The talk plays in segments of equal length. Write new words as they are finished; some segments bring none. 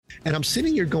And I'm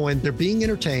sitting here going, they're being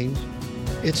entertained.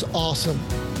 It's awesome.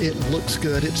 It looks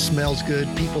good. It smells good.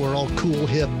 People are all cool,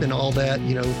 hip, and all that.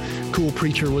 Cool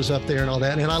preacher was up there and all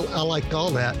that. And I liked all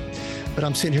that. But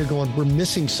I'm sitting here going, we're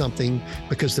missing something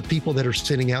because the people that are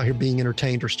sitting out here being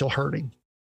entertained are still hurting.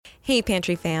 Hey,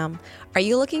 Pantry fam. Are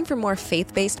you looking for more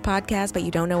faith-based podcasts, but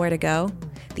you don't know where to go?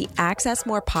 The Access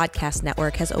More Podcast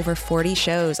Network has over 40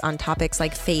 shows on topics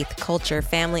like faith, culture,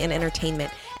 family, and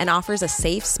entertainment, and offers a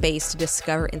safe space to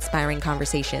discover inspiring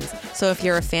conversations. So if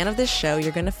you're a fan of this show,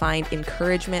 you're going to find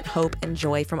encouragement, hope, and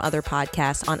joy from other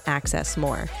podcasts on Access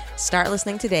More. Start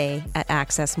listening today at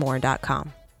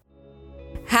accessmore.com.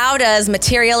 How does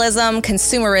materialism,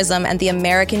 consumerism, and the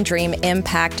American dream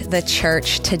impact the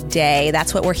church today?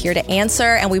 That's what we're here to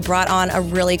answer, and we brought on a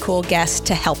really cool guest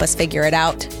to help us figure it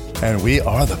out. And we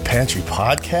are the Pantry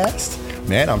Podcast.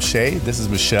 Man, I'm Shay. This is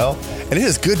Michelle. And it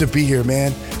is good to be here,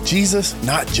 man. Jesus,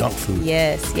 not junk food.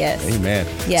 Yes, yes. Amen.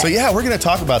 Yes. So yeah, we're going to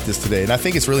talk about this today. And I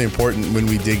think it's really important when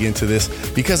we dig into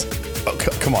this because,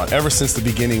 come on, ever since the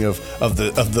beginning of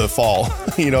the fall,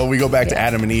 we go back to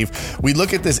Adam and Eve. We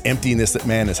look at this emptiness that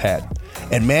man has had.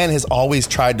 And man has always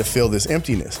tried to fill this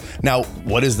emptiness. Now,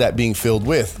 what is that being filled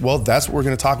with? Well, that's what we're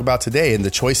going to talk about today, and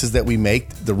the choices that we make,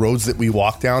 the roads that we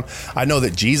walk down. I know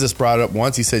that Jesus brought it up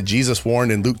once. He said, Jesus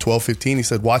warned in Luke 12:15, he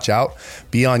said, watch out,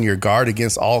 be on your guard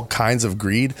against all kinds of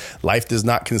greed. Life does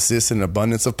not consist in an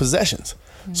abundance of possessions.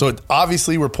 So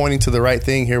obviously we're pointing to the right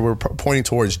thing here. We're pointing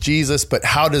towards Jesus, but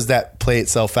how does that play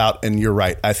itself out? And you're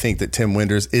right. I think that Tim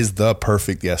Winders is the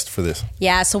perfect guest for this.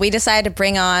 Yeah. So we decided to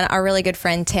bring on our really good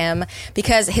friend, Tim,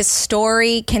 because his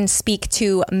story can speak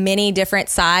to many different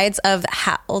sides of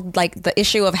how, like the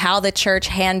issue of how the church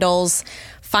handles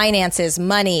finances,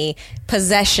 money,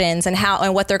 possessions,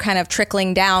 and what they're kind of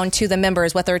trickling down to the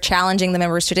members, what they're challenging the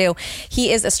members to do.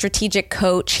 He is a strategic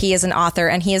coach. He is an author,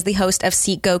 and he is the host of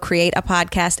Seek, Go, Create, a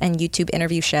podcast and YouTube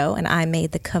interview show. And I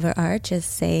made the cover art,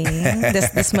 just saying,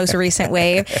 this most recent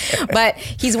wave. But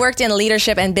he's worked in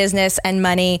leadership and business and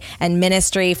money and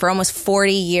ministry for almost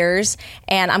 40 years.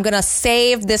 And I'm going to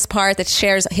save this part that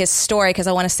shares his story because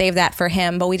I want to save that for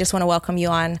him. But we just want to welcome you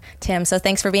on, Tim. So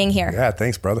thanks for being here. Yeah,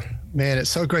 thanks, brother. Man, it's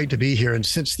so great to be here. And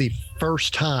since the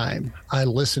first time I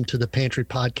listened to the Pantry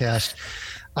Podcast,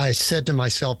 I said to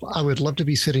myself, I would love to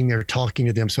be sitting there talking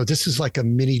to them. So this is like a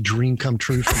mini dream come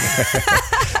true for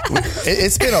me.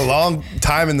 It's been a long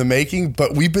time in the making,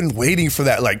 but we've been waiting for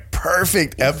that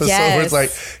perfect episode where it's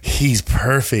like, he's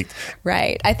perfect.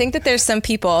 Right. I think that there's some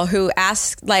people who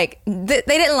ask, they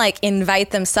didn't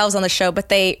invite themselves on the show, but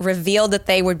they revealed that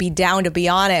they would be down to be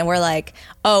on it. And we're like,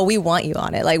 oh, we want you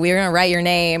on it. We're going to write your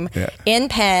name in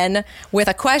pen with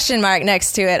a question mark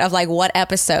next to it of what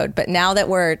episode. But now that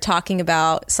we're talking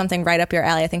about something right up your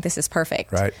alley, I think this is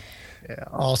perfect. Right. Yeah,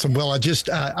 awesome. Well,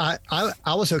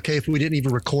 I was okay if we didn't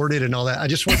even record it and all that. I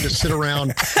just wanted to sit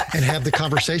around and have the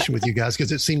conversation with you guys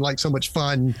because it seemed like so much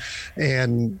fun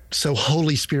and so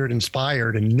Holy Spirit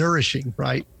inspired and nourishing,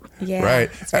 right? Yeah. Right.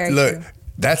 It's very Look, true.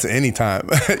 That's any time.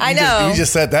 I know. You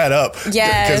just set that up.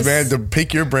 Yes. Because, man, to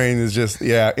pick your brain is just,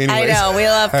 anyways. I know. We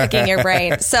love picking your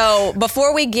brain. So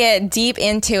before we get deep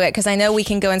into it, because I know we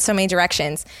can go in so many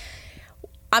directions,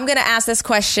 I'm going to ask this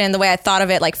question the way I thought of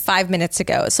it 5 minutes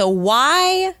ago. So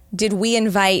why did we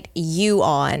invite you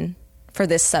on for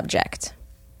this subject?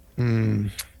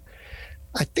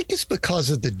 I think it's because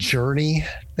of the journey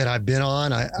that I've been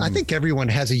on. I think everyone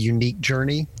has a unique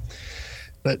journey.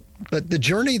 But the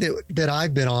journey that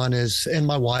I've been on and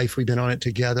my wife, we've been on it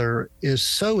together, is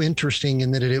so interesting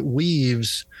in that it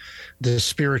weaves the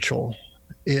spiritual.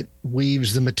 It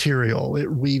weaves the material, it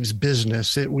weaves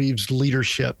business, it weaves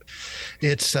leadership.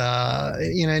 It's,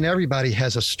 and everybody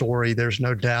has a story, there's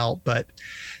no doubt. But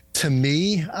to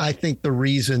me, I think the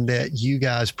reason that you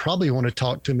guys probably want to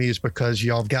talk to me is because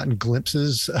y'all have gotten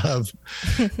glimpses of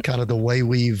kind of the way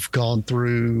we've gone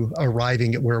through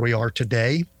arriving at where we are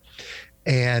today.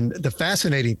 And the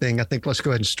fascinating thing, I think, let's go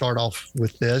ahead and start off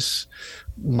with this.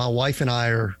 My wife and I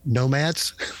are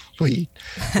nomads. We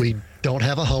don't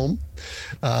have a home.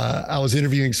 I was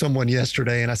interviewing someone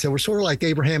yesterday and I said, we're sort of like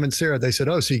Abraham and Sarah. They said,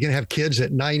 oh, so you're going to have kids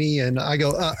at 90? And I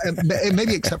go,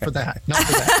 maybe except for that, not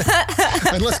for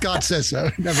that, unless God says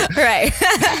so. Right.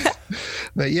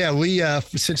 But yeah, we,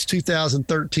 since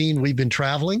 2013, we've been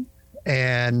traveling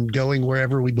and going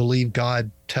wherever we believe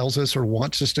God tells us or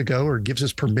wants us to go or gives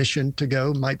us permission to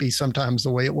go. Might be sometimes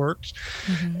the way it works.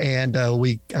 Mm-hmm. And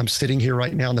I'm sitting here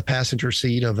right now in the passenger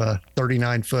seat of a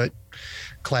 39-foot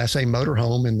Class A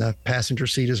motorhome, and the passenger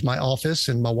seat is my office,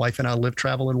 and my wife and I live,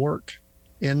 travel, and work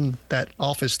in that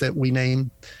office that we name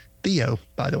Theo,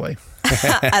 by the way.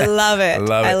 I love it.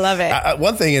 I love it.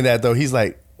 One thing in that, though, he's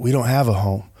like, we don't have a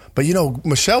home. But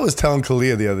Michelle was telling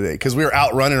Kalia the other day, because we were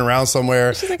out running around somewhere,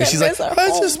 and she's like, I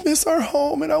just miss our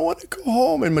home and I want to go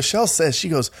home. And Michelle says, she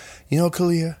goes,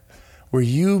 Kalia, where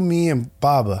you, me, and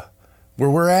Baba, where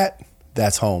we're at,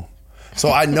 that's home. So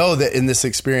I know that in this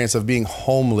experience of being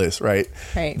homeless, right,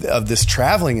 of this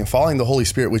traveling and following the Holy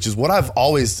Spirit, which is what I've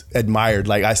always admired.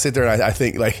 Like, I sit there and I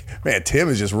think, like, man, Tim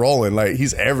is just rolling. Like,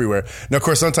 he's everywhere. Now, of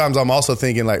course, sometimes I'm also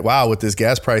thinking, like, wow, with this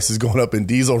gas prices going up and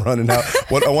diesel running out,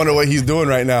 I wonder what he's doing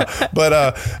right now.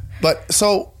 But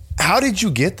so how did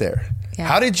you get there? Yeah.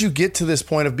 How did you get to this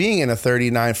point of being in a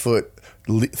 39-foot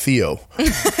Theo?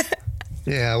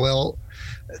 Yeah, well,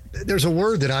 there's a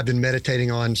word that I've been meditating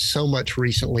on so much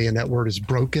recently, and that word is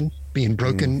broken, being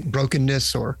broken,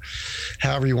 brokenness, or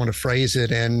however you want to phrase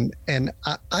it. And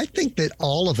I think that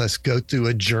all of us go through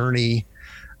a journey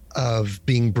of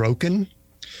being broken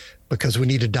because we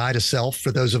need to die to self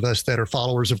for those of us that are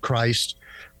followers of Christ.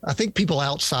 I think people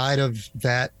outside of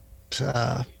that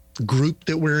group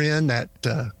that we're in, that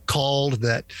called,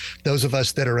 that those of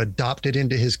us that are adopted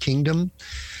into his kingdom,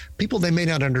 people, they may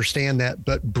not understand that,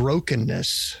 but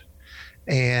brokenness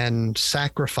and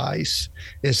sacrifice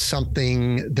is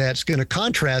something that's going to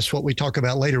contrast what we talk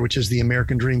about later, which is the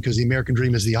American dream, because the American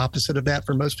dream is the opposite of that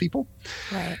for most people.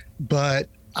 Right. But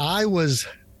I was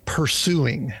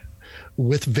pursuing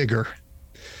with vigor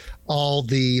all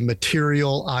the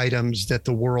material items that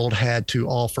the world had to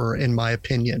offer, in my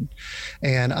opinion.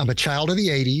 And I'm a child of the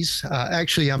 80s.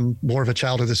 Actually, I'm more of a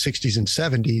child of the 60s and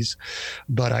 70s,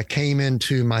 but I came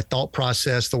into my thought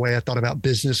process, the way I thought about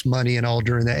business, money, and all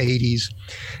during the 80s.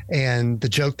 And the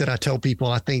joke that I tell people,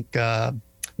 I think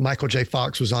Michael J.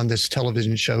 Fox was on this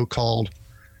television show called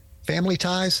Family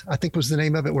Ties, I think was the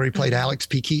name of it, where he played Alex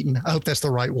P. Keaton. I hope that's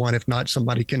the right one. If not,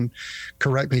 somebody can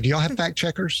correct me. Do y'all have fact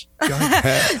checkers?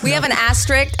 We have an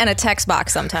asterisk and a text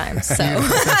box sometimes. So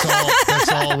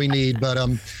that's all we need. But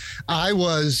I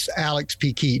was Alex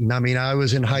P. Keaton. I mean, I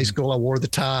was in high school. I wore the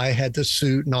tie, had the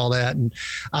suit and all that. And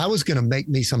I was going to make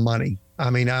me some money. I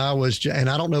mean, and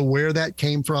I don't know where that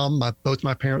came from. Both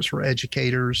my parents were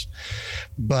educators,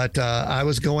 but I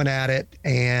was going at it.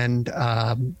 And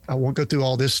I won't go through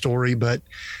all this story,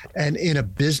 and in a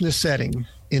business setting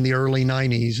in the early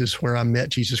 90s is where I met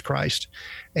Jesus Christ.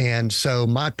 And so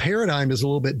my paradigm is a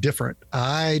little bit different.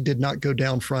 I did not go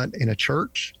down front in a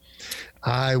church.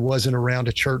 I wasn't around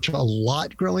a church a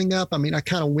lot growing up. I mean, I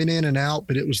kind of went in and out,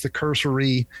 but it was the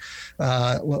cursory,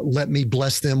 let me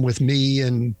bless them with me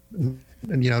and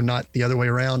not the other way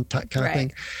around kind of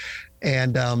thing.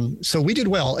 And so we did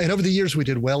well. And over the years, we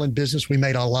did well in business. We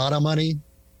made a lot of money.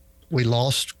 We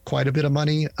lost quite a bit of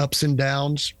money, ups and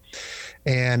downs.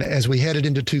 And as we headed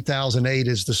into 2008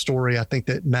 is the story I think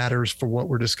that matters for what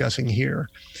we're discussing here.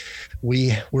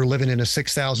 We were living in a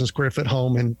 6,000 square foot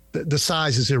home, and the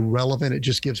size is irrelevant. It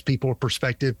just gives people a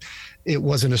perspective. It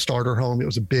wasn't a starter home. It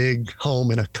was a big home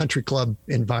in a country club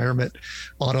environment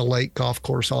on a lake, golf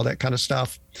course, all that kind of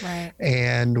stuff. Right.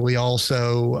 And we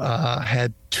also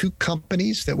had two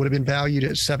companies that would have been valued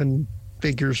at 7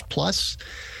 figures plus.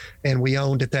 And we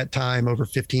owned at that time over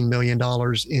 $15 million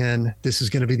in, this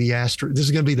is going to be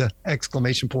the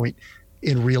exclamation point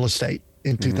in real estate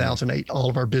in 2008. All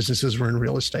of our businesses were in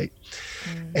real estate.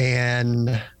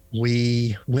 And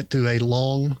we went through a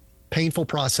long, painful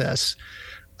process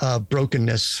of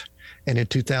brokenness. And in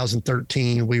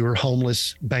 2013, we were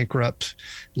homeless, bankrupt,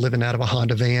 living out of a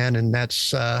Honda van. And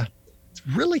that's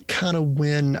really kind of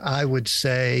when I would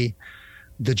say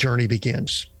the journey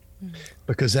begins.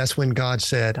 Because that's when God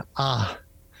said, I've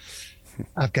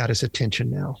got his attention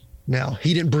now. Now,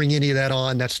 he didn't bring any of that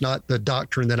on. That's not the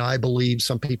doctrine that I believe.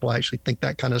 Some people actually think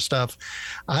that kind of stuff.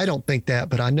 I don't think that,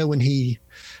 but I know when he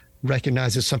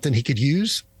recognizes something he could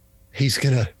use, he's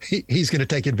gonna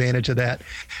take advantage of that,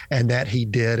 and that he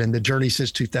did. And the journey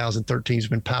since 2013 has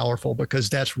been powerful, because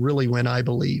that's really when I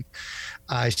believe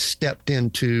I stepped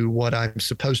into what I'm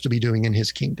supposed to be doing in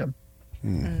his kingdom.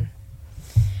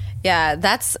 Yeah,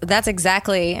 that's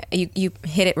exactly, you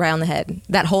hit it right on the head.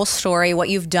 That whole story, what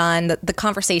you've done, the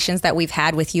conversations that we've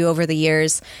had with you over the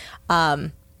years,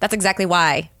 that's exactly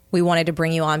why we wanted to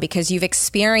bring you on, because you've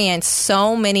experienced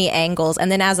so many angles.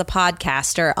 And then as a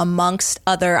podcaster, amongst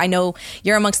other, I know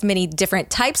you're amongst many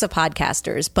different types of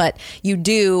podcasters, but you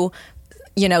do,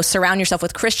 surround yourself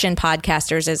with Christian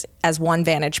podcasters as one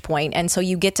vantage point. And so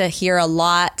you get to hear a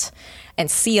lot and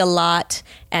see a lot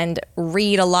and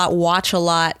read a lot, watch a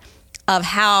lot of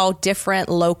how different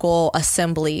local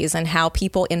assemblies and how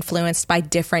people influenced by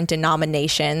different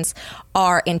denominations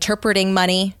are interpreting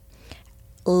money,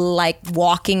 like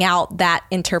walking out that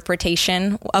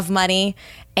interpretation of money,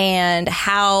 and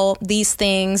how these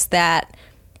things that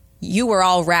you were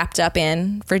all wrapped up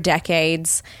in for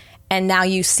decades, and now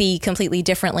you see completely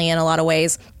differently in a lot of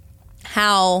ways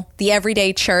how the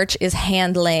everyday church is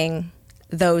handling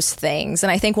those things.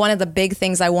 And I think one of the big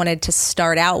things I wanted to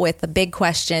start out with, the big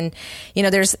question,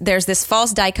 there's this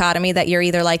false dichotomy that you're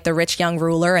either like the rich young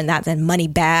ruler and that then money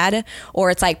bad, or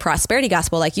it's like prosperity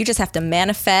gospel, like you just have to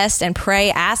manifest and pray,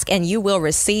 ask, and you will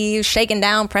receive, shaken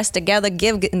down, pressed together,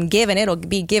 give, and it'll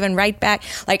be given right back.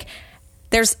 Like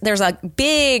there's a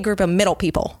big group of middle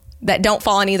people that don't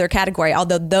fall in either category,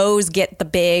 although those get the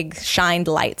big shined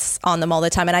lights on them all the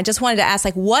time. And I just wanted to ask,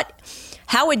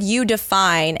 how would you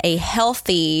define a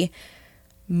healthy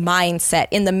mindset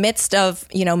in the midst of,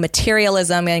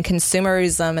 materialism and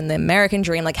consumerism and the American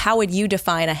dream? Like, how would you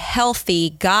define a healthy,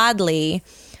 godly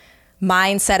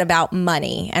mindset about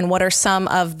money? And what are some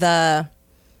of the,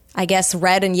 I guess,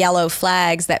 red and yellow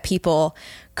flags that people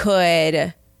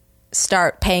could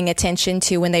start paying attention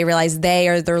to when they realize they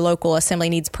or their local assembly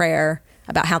needs prayer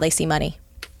about how they see money?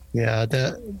 Yeah.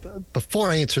 Before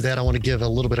I answer that, I want to give a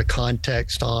little bit of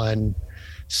context on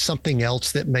something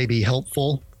else that may be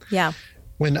helpful. Yeah.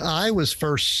 When I was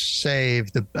first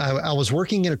saved, I was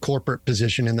working in a corporate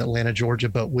position in Atlanta, Georgia,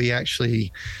 but we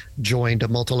actually joined a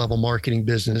multi-level marketing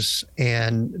business,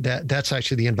 and that's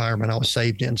actually the environment I was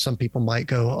saved in. Some people might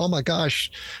go, oh my gosh,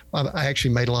 I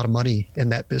actually made a lot of money in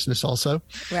that business also,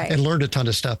 right, and learned a ton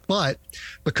of stuff. But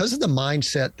because of the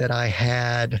mindset that I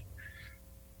had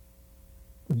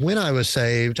when I was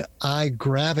saved, I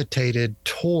gravitated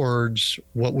towards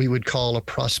what we would call a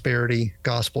prosperity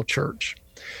gospel church.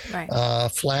 Right.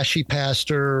 Flashy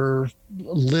pastor,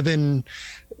 living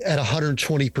at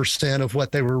 120% of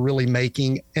what they were really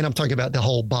making. And I'm talking about the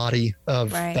whole body of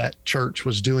that church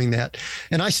was doing that.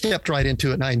 And I stepped right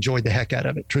into it, and I enjoyed the heck out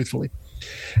of it, truthfully.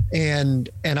 And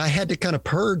I had to kind of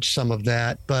purge some of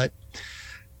that. But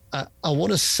I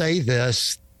want to say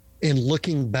this in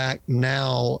looking back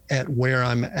now at where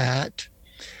I'm at.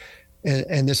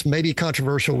 And this may be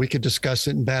controversial. We could discuss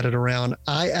it and bat it around.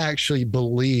 I actually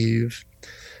believe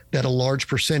that a large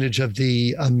percentage of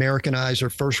the Americanized or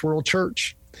first world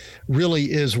church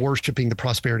really is worshiping the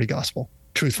prosperity gospel.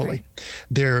 Truthfully,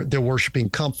 they're worshiping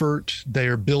comfort.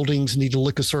 Their buildings need to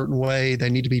look a certain way. They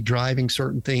need to be driving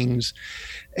certain things.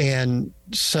 And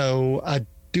so I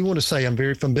do want to say I'm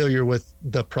very familiar with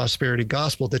the prosperity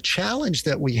gospel. The challenge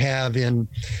that we have in,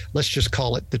 let's just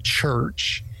call it the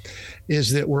church,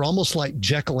 is that we're almost like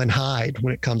Jekyll and Hyde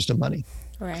when it comes to money.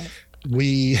 Right.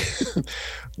 We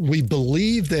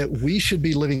believe that we should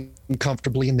be living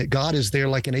comfortably and that God is there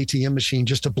like an ATM machine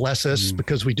just to bless us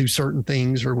because we do certain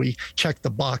things or we check the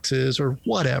boxes or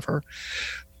whatever.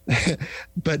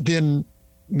 But then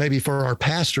maybe for our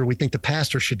pastor, we think the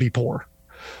pastor should be poor,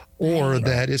 or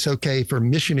that it's okay for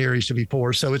missionaries to be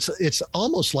poor. So it's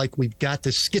almost like we've got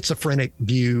this schizophrenic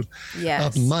view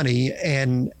of money.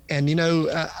 And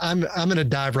I'm going to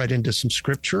dive right into some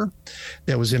scripture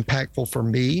that was impactful for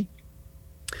me.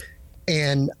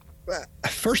 And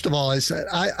first of all,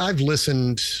 I've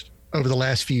listened over the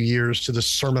last few years to the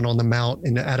Sermon on the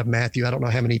Mount out of Matthew. I don't know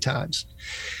how many times.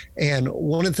 And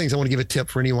one of the things I want to give a tip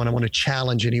for anyone, I want to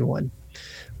challenge anyone,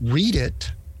 read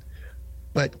it,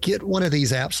 but get one of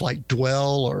these apps like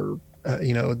Dwell or,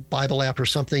 Bible app or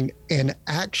something, and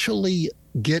actually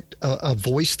get a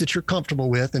voice that you're comfortable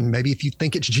with. And maybe if you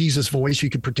think it's Jesus' voice, you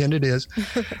could pretend it is,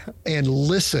 and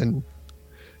listen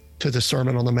to the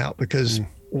Sermon on the Mount, because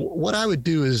what I would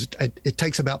do is it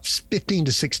takes about 15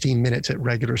 to 16 minutes at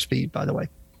regular speed, by the way.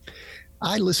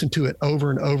 I listen to it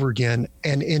over and over again.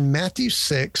 And in Matthew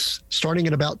 6, starting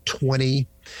at about 20,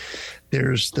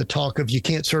 there's the talk of you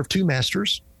can't serve two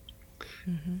masters.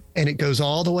 Mm-hmm. And it goes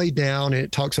all the way down, and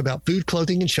it talks about food,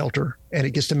 clothing, and shelter. And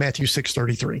it gets to Matthew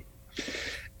 6:33.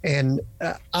 And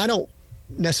I don't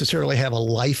necessarily have a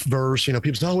life verse.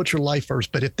 People say, oh, what's your life verse?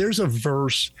 But if there's a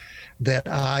verse that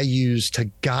I use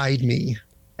to guide me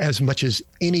as much as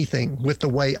anything with the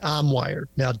way I'm wired.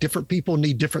 Now, different people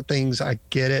need different things. I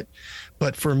get it.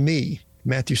 But for me,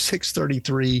 Matthew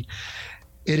 6:33,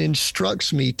 it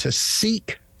instructs me to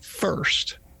seek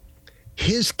first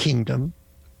his kingdom,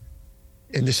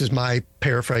 and this is my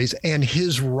paraphrase, and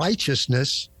his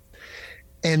righteousness.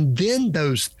 And then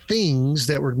those things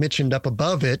that were mentioned up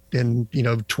above it in,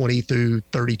 20 through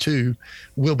 32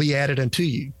 will be added unto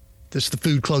you. This is the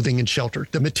food, clothing, and shelter,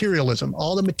 the materialism,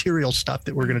 all the material stuff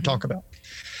that we're going to talk about.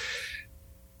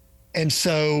 And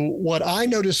so what I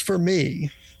noticed for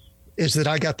me is that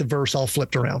I got the verse all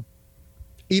flipped around.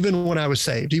 Even when I was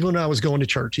saved, even when I was going to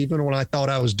church, even when I thought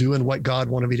I was doing what God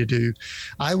wanted me to do,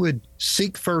 I would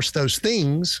seek first those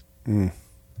things. And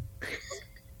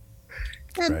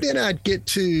then I'd get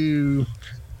to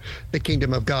the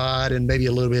kingdom of God and maybe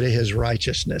a little bit of his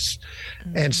righteousness.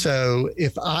 Mm-hmm. And so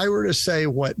if I were to say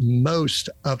what most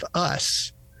of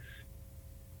us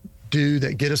do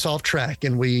that get us off track,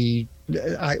 and we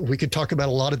could talk about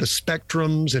a lot of the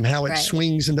spectrums and how it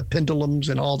swings and the pendulums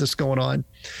and all this going on,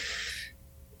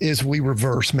 is we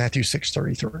reverse Matthew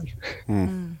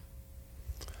 6:33.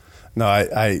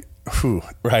 No,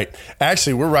 right.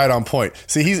 Actually, we're right on point.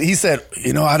 See, he said,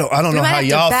 I don't know how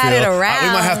y'all feel. We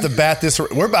might have to bat this.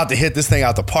 We're about to hit this thing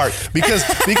out the park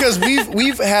because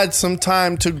we've had some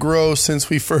time to grow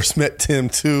since we first met Tim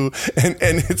too. And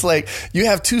it's like, you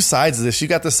have two sides of this. You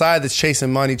got the side that's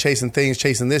chasing money, chasing things,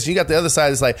 chasing this. You got the other side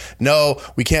that's like, no,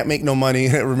 we can't make no money.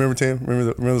 Remember, Tim?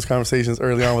 Remember those conversations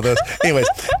early on with us? Anyways,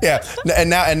 yeah. And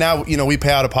now, we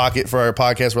pay out of pocket for our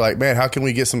podcast. We're like, man, how can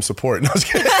we get some support? No, I was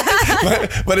kidding.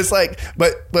 but it's like,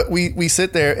 but we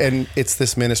sit there and it's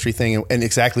this ministry thing and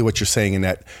exactly what you're saying in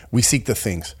that we seek the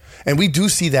things. And we do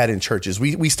see that in churches.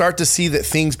 We start to see that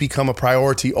things become a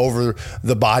priority over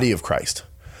the body of Christ.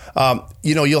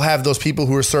 You'll have those people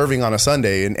who are serving on a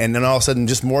Sunday and then all of a sudden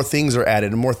just more things are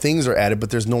added and more things are added, but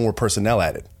there's no more personnel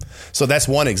added. So that's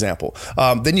one example.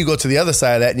 Then you go to the other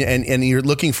side of that and you're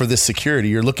looking for this security.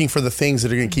 You're looking for the things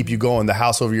that are going to keep you going, the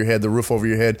house over your head, the roof over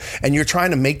your head, and you're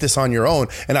trying to make this on your own.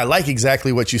 And I like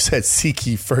exactly what you said, seek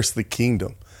ye first the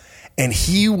kingdom. And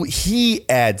he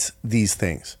adds these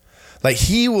things. Like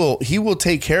he will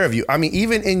take care of you. I mean,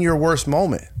 even in your worst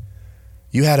moment,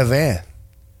 you had a van.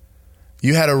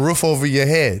 You had a roof over your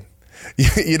head.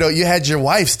 You had your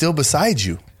wife still beside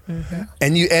you. Mm-hmm.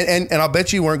 And I'll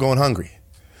bet you weren't going hungry.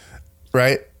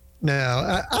 Right? No,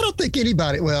 I don't think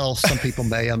anybody, well, some people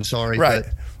may, I'm sorry, right.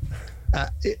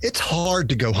 But it's hard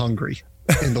to go hungry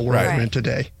in the world we're in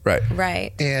today. Right.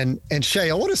 Right. And Shay,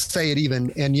 I want to say it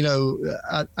even, and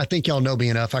I think y'all know me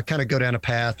enough. I kind of go down a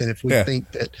path, and if we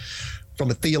think that from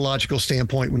a theological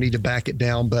standpoint, we need to back it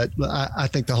down, but I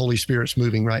think the Holy Spirit's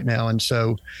moving right now. And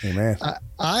so Amen.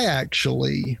 I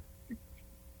actually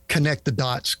connect the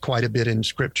dots quite a bit in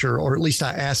scripture, or at least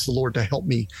I ask the Lord to help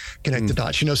me connect the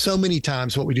dots. So many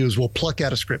times what we do is we'll pluck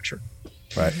out of scripture.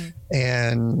 Right.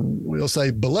 And we'll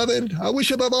say, beloved, I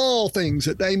wish above all things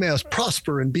that they may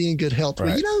prosper and be in good health.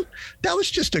 Right. But, that was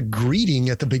just a greeting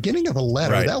at the beginning of a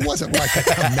letter. Right. That wasn't like a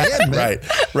commandment.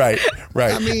 Right.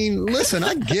 I mean, listen,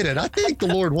 I get it. I think the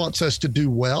Lord wants us to do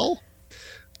well,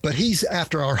 but he's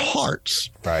after our hearts.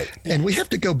 Right. And we have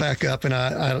to go back up, and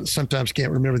I sometimes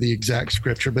can't remember the exact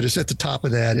scripture, but it's at the top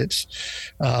of that. It's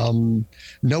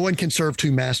no one can serve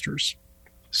two masters.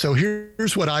 So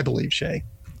here's what I believe, Shay,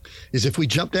 is if we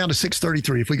jump down to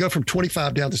 633, if we go from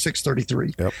 25 down to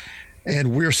 633,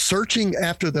 and we're searching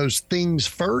after those things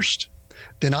first,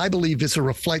 then I believe it's a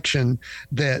reflection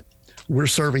that we're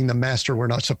serving the master we're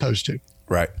not supposed to.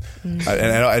 Right. Mm-hmm.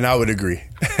 And I would agree.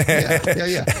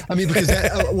 Yeah. I mean, because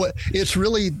it's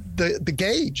really the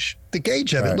gauge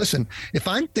of it. Listen, if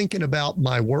I'm thinking about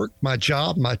my work, my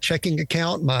job, my checking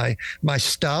account, my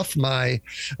stuff, my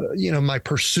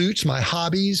pursuits, my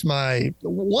hobbies, my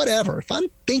whatever, if I'm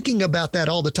thinking about that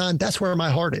all the time, that's where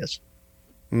my heart is.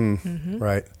 Mm-hmm.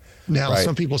 Right. Now,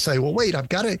 some people say, well, wait, I've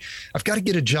got to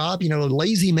get a job,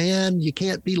 lazy man, you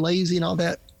can't be lazy and all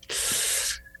that.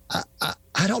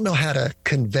 I don't know how to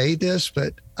convey this,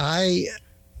 but I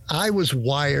was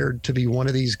wired to be one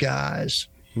of these guys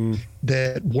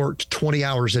that worked 20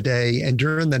 hours a day. And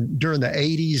during the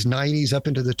 80s, 90s, up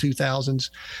into the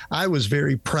 2000s, I was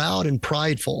very proud and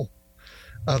prideful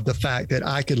of the fact that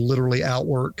I could literally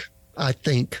outwork, I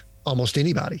think, almost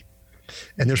anybody.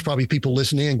 And there's probably people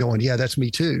listening and going, yeah, that's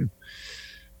me too.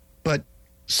 But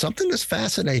something that's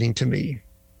fascinating to me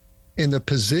in the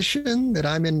position that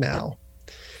I'm in now,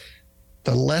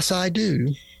 the less I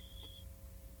do,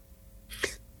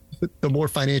 the more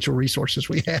financial resources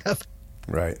we have.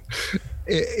 Right.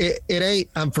 It ain't,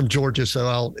 I'm from Georgia,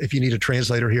 so if you need a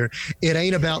translator here, it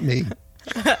ain't about me.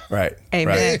 Right. Amen.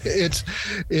 Right.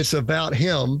 It's about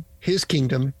him, his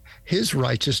kingdom, his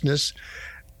righteousness.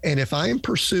 And if I am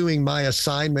pursuing my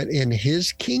assignment in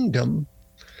his kingdom,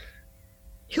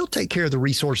 he'll take care of the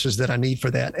resources that I need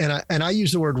for that. And I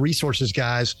use the word resources,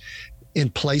 guys, in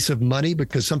place of money,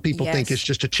 because some people think it's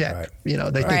just a check.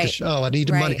 Right. They think, I need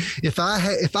the money. If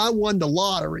I won the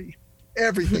lottery,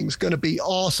 everything's going to be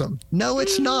awesome. No,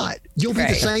 it's not. You'll be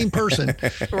the same person,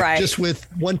 just with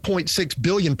 1.6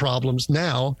 billion problems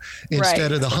now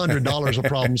instead of the $100 of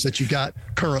problems that you got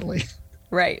currently.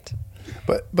 Right.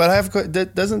 But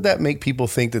doesn't that make people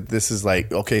think that this is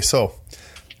like, okay, so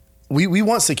we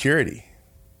want security,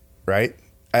 right?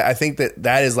 I think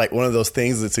that is like one of those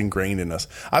things that's ingrained in us.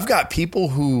 I've got people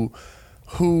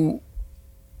who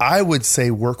I would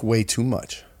say work way too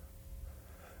much.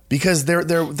 because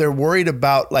they're worried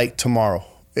about like tomorrow.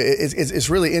 It's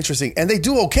really interesting, and they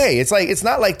do okay. It's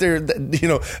not like they're,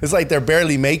 it's like they're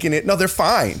barely making it. No, they're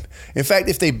fine. In fact,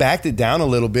 if they backed it down a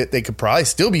little bit, they could probably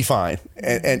still be fine.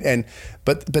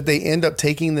 But they end up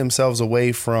taking themselves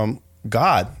away from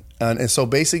God, and so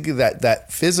basically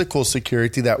that physical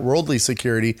security, that worldly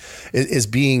security, is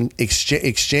being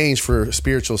exchanged for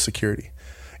spiritual security.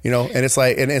 And it's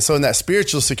like, and so in that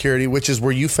spiritual security, which is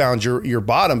where you found your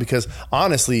bottom, because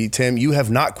honestly, Tim, you have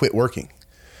not quit working.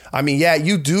 I mean, yeah,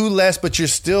 you do less, but you're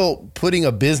still putting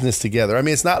a business together. I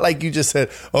mean, it's not like you just said,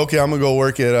 okay, I'm gonna go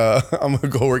work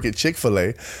at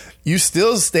Chick-fil-A. You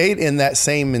still stayed in that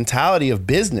same mentality of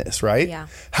business, right? Yeah.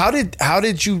 How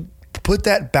did you put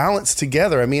that balance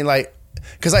together? I mean, like,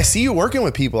 because I see you working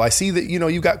with people. I see that,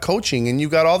 you got coaching and you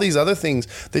got all these other things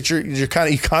that you're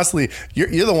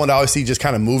the one I always see just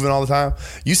kind of moving all the time.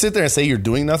 You sit there and say you're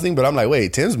doing nothing, but I'm like,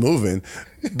 wait, Tim's moving.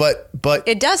 But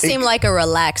it does seem like a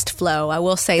relaxed flow. I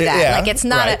will say that. Yeah, like it's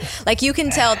not right. like you can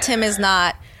tell Tim is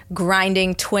not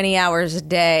grinding 20 hours a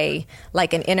day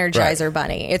like an Energizer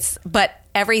bunny. But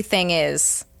everything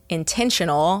is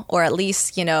intentional, or at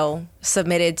least,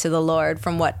 submitted to the Lord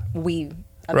from what we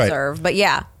observe. Right. But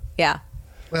yeah.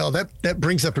 Well, that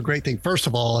brings up a great thing. First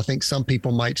of all, I think some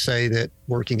people might say that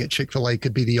working at Chick-fil-A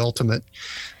could be the ultimate,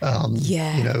 assignment.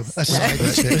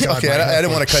 Okay, I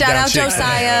didn't want to cut Shout down out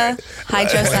Josiah. Hi,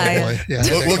 Josiah. Yeah,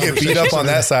 we'll get beat up on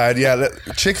that side. Yeah,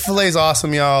 Chick-fil-A is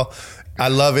awesome, y'all. I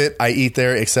love it. I eat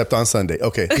there except on Sunday.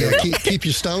 Okay. Yeah, keep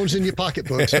your stones in your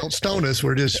pocketbooks. Don't stone us.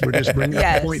 We're just bringing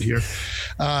up the point here.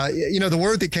 The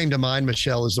word that came to mind,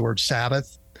 Michelle, is the word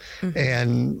Sabbath. Mm-hmm.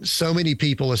 And so many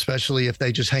people, especially if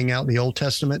they just hang out in the Old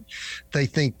Testament, they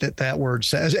think that word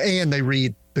says, and they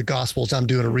read the Gospels. I'm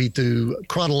doing a read through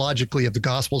chronologically of the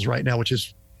Gospels right now, which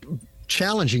is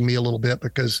challenging me a little bit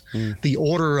because the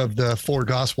order of the four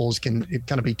Gospels can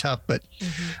kind of be tough. But,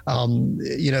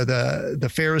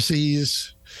 the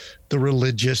Pharisees, the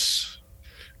religious,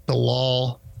 the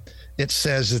law, it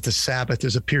says that the Sabbath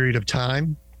is a period of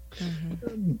time.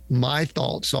 Mm-hmm. My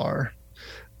thoughts are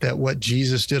that what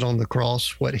Jesus did on the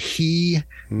cross, what he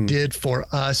did for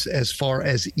us as far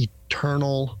as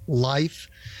eternal life,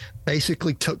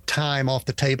 basically took time off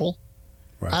the table.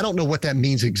 Right. I don't know what that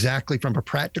means exactly from a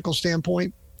practical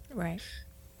standpoint. Right.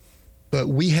 But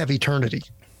we have eternity.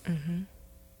 Mm-hmm.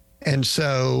 And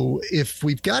so if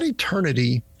we've got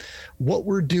eternity, what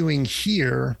we're doing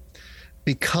here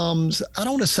becomes, I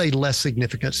don't want to say less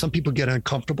significant. Some people get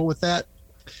uncomfortable with that,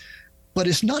 but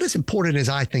it's not as important as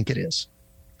I think it is.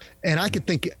 And I could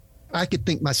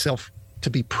think myself to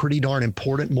be pretty darn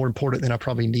important, more important than I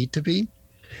probably need to be.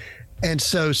 And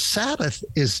so Sabbath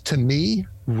is, to me,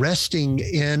 resting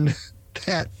in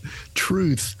that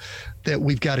truth that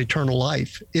we've got eternal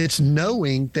life. It's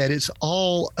knowing that it's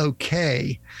all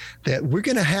okay, that we're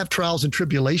going to have trials and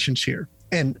tribulations here.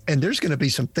 And there's going to be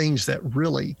some things that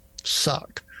really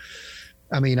suck.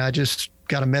 I mean, I just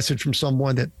got a message from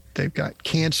someone that they've got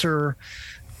cancer,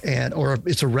 or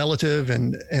it's a relative,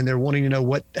 and they're wanting to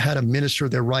know how to minister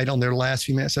their right on their last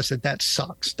few minutes. I said, that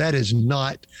sucks. That is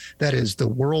the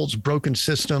world's broken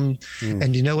system.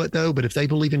 And you know what though? But if they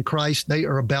believe in Christ, they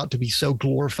are about to be so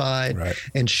glorified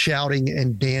and shouting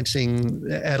and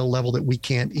dancing at a level that we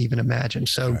can't even imagine.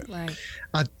 So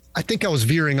I think I was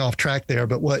veering off track there,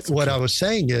 but what I was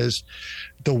saying is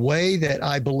the way that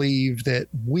I believe that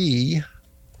we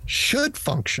should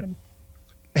function,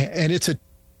 and it's a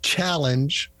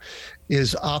challenge,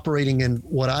 is operating in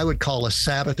what I would call a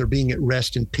Sabbath, or being at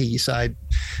rest and peace. I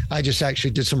just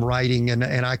actually did some writing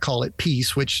and I call it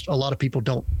peace, which a lot of people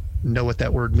don't know what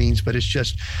that word means, but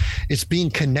it's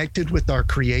being connected with our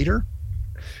Creator.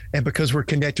 And because we're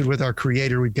connected with our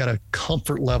Creator, we've got a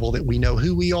comfort level that we know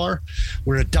who we are.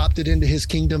 We're adopted into his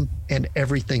kingdom and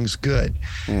everything's good.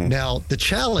 Now, the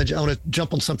challenge, I want to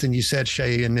jump on something you said,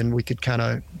 Shay, and then we could kind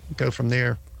of go from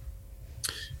there.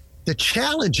 The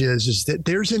challenge is that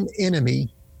there's an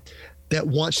enemy that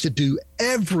wants to do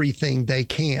everything they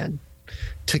can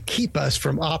to keep us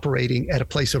from operating at a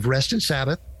place of rest and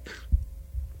Sabbath.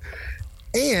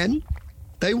 And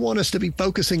they want us to be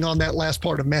focusing on that last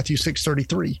part of Matthew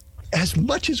 6:33 as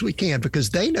much as we can,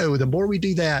 because they know the more we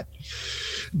do that,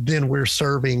 then we're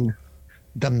serving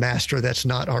the master that's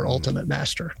not our ultimate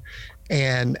master.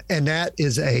 And that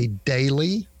is a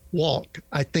daily walk.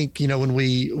 I think, when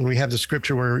we have the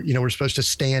scripture where, we're supposed to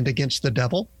stand against the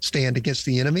devil, stand against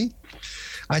the enemy.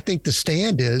 I think the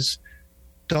stand is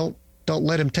don't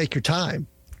let him take your time.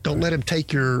 Don't let him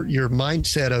take your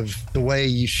mindset of the way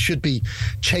you should be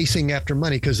chasing after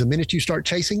money, because the minute you start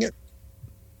chasing it,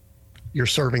 you're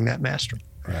serving that master.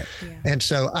 Right. Yeah. And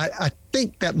so I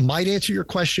think that might answer your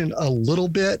question a little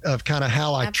bit of kind of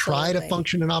how I try to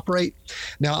function and operate.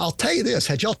 Now, I'll tell you this,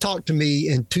 had y'all talked to me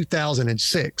in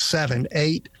 2006, 7,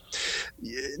 8,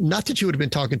 not that you would have been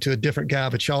talking to a different guy,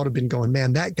 but y'all would have been going,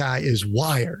 man, that guy is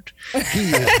wired. He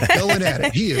is going at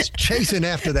it. He is chasing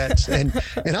after that. And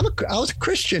I was a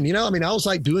Christian, you know, I mean, I was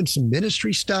like doing some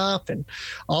ministry stuff and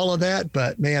all of that,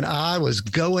 but man, I was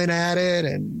going at it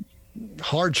and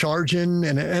hard charging.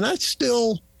 And I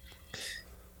still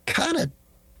kind of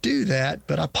do that,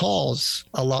 but I pause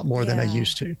a lot more than I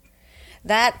used to.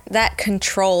 That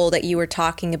control that you were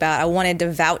talking about, I wanted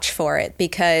to vouch for it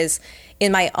because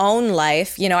in my own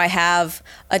life, you know, I have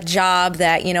a job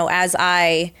that, you know, as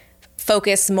I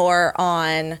focus more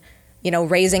on, you know,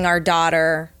 raising our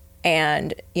daughter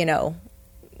and, you know,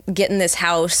 getting this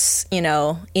house, you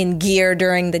know, in gear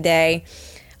during the day.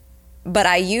 But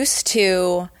I used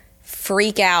to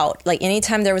freak out. Like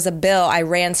anytime there was a bill, I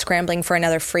ran scrambling for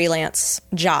another freelance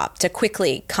job to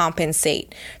quickly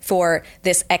compensate for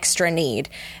this extra need.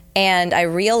 And I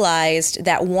realized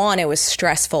that one, it was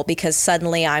stressful because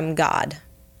suddenly I'm God,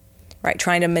 right?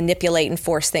 Trying to manipulate and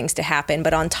force things to happen.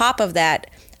 But on top of that,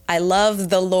 I love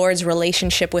the Lord's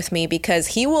relationship with me because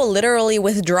he will literally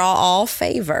withdraw all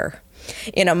favor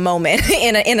in a moment,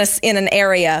 in an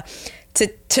area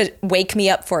to wake me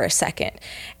up for a second.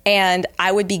 And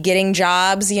I would be getting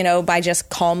jobs, you know, by just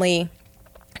calmly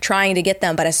trying to get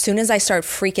them. But as soon as I started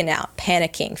freaking out,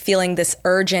 panicking, feeling this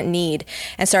urgent need,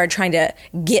 and started trying to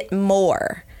get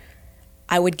more,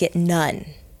 I would get none.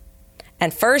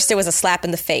 And first it was a slap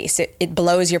in the face. It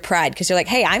blows your pride because you're like,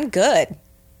 hey, I'm good.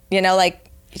 You know,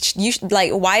 like,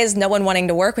 why is no one wanting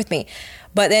to work with me?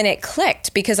 But then it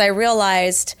clicked because I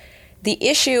realized the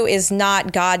issue is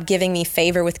not God giving me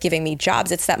favor with giving me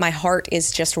jobs. It's that my heart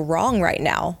is just wrong right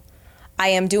now. I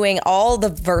am doing all the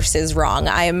verses wrong.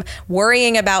 I'm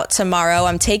worrying about tomorrow.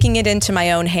 I'm taking it into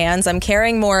my own hands. I'm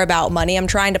caring more about money. I'm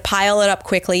trying to pile it up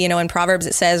quickly. You know, in Proverbs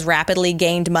it says rapidly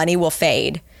gained money will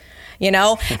fade, you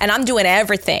know, and I'm doing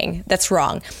everything that's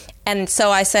wrong. And so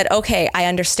I said, okay, I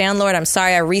understand, Lord. I'm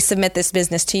sorry. I resubmit this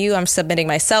business to you. I'm submitting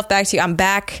myself back to you. I'm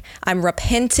back. I'm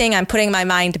repenting. I'm putting my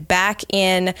mind back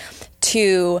in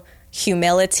to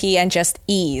humility and just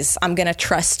ease. I'm going to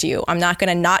trust you. I'm not going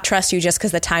to not trust you just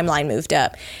because the timeline moved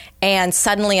up. And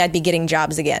suddenly I'd be getting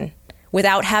jobs again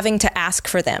without having to ask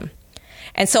for them.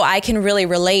 And so I can really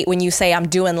relate when you say I'm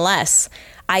doing less.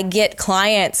 I get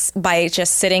clients by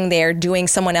just sitting there doing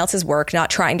someone else's work, not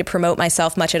trying to promote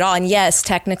myself much at all. And yes,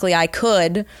 technically I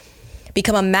could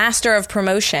become a master of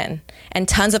promotion and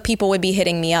tons of people would be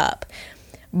hitting me up.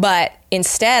 But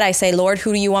instead I say, Lord,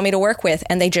 who do you want me to work with?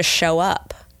 And they just show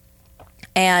up.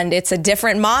 And it's a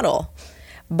different model.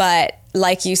 But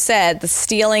like you said, the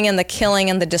stealing and the killing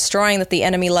and the destroying that the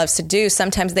enemy loves to do,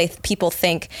 sometimes people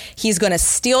think he's going to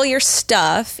steal your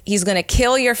stuff, he's going to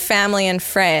kill your family and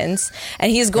friends, and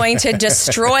he's going to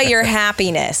destroy your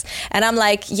happiness. And I'm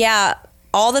like, yeah,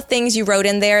 all the things you wrote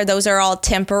in there, those are all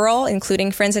temporal,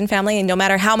 including friends and family. And no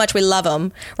matter how much we love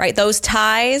them, right, those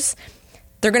ties,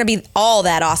 they're going to be all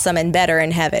that awesome and better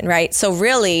in heaven, right? So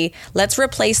really, let's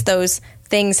replace those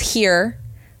things here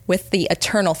with the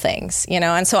eternal things, you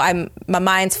know? And so my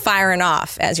mind's firing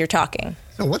off as you're talking.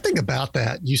 So one thing about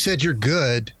that, you said you're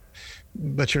good,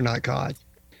 but you're not God.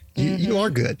 You are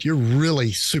good. You're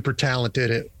really super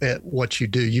talented at what you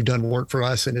do. You've done work for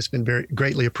us and it's been very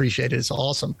greatly appreciated. It's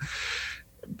awesome.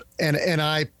 And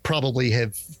I probably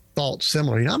have thought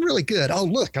similar. You know, I'm really good. Oh,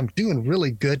 look, I'm doing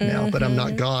really good now, but I'm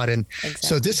not God. And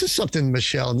so this is something,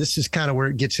 Michelle, and this is kind of where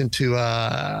it gets into,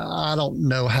 I don't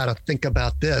know how to think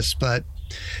about this, but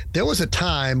there was a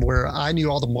time where I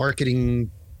knew all the marketing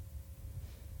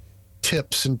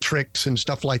tips and tricks and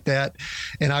stuff like that.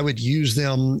 And I would use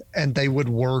them and they would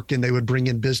work and they would bring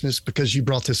in business because you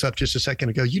brought this up just a second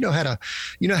ago. You know how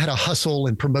to hustle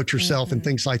and promote yourself and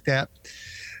things like that.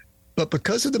 But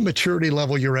because of the maturity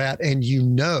level you're at and you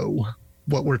know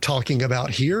what we're talking about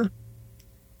here,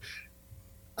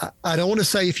 I don't want to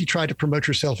say if you tried to promote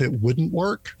yourself, it wouldn't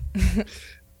work.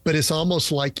 But it's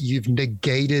almost like you've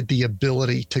negated the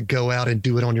ability to go out and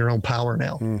do it on your own power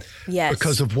now. Yes.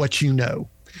 Because of what you know.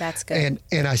 That's good.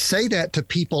 And I say that to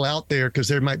people out there because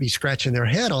they might be scratching their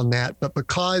head on that. But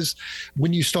because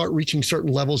when you start reaching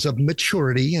certain levels of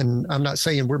maturity, and I'm not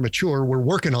saying we're mature, we're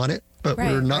working on it, but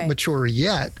we're not mature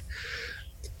yet.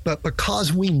 But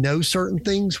because we know certain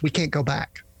things, we can't go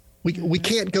back. We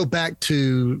can't go back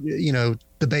to, you know,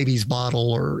 the baby's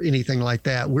bottle or anything like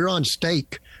that. We're on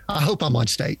stake. I hope I'm on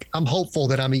steak. I'm hopeful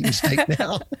that I'm eating steak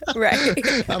now.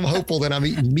 Right. I'm hopeful that I'm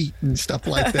eating meat and stuff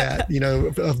like that,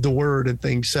 of the word and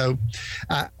things. So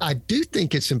I do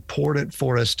think it's important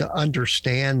for us to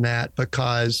understand that,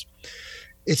 because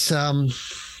it's, there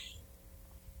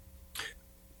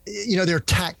are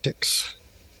tactics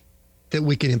that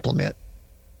we can implement.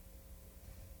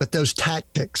 But those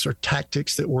tactics are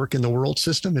tactics that work in the world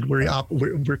system, and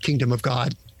we're kingdom of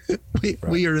God.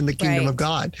 We are in the kingdom of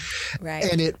God. Right.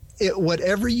 And it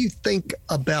whatever you think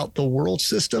about the world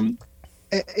system,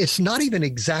 it's not even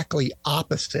exactly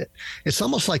opposite. It's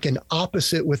almost like an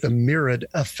opposite with a mirrored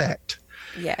effect.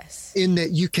 Yes. In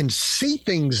that you can see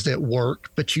things that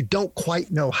work, but you don't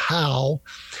quite know how.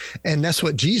 And that's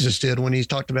what Jesus did when he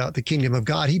talked about the kingdom of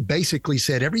God. He basically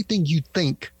said, everything you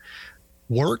think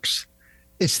works,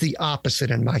 it's the opposite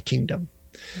in my kingdom.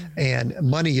 Mm-hmm. And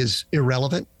money is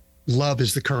irrelevant. Love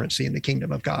is the currency in the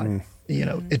kingdom of God.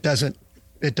 Mm-hmm.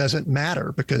 It doesn't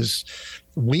matter, because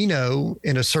we know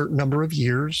in a certain number of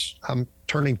years, I'm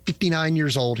turning 59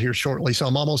 years old here shortly. So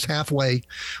I'm almost halfway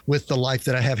with the life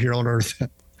that I have here on earth.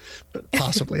 But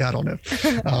possibly, I don't know.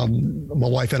 My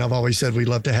wife and I've always said we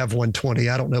love to have 120.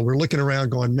 I don't know. We're looking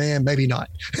around going, man, maybe not.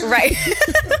 Right.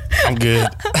 I'm good.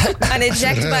 An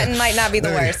eject button might not be the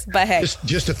worst, but hey.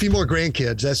 Just a few more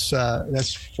grandkids.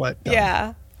 That's what.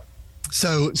 Yeah.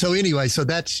 So anyway, so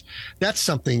that's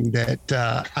something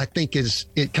that I think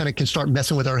it kind of can start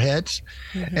messing with our heads.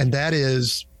 Mm-hmm. And that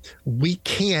is, we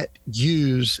can't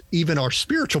use even our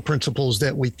spiritual principles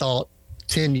that we thought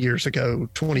 10 years ago,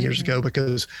 20 years ago,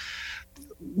 because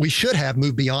we should have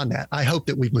moved beyond that. I hope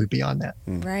that we've moved beyond that.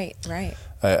 Right.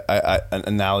 An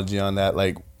analogy on that,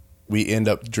 like we end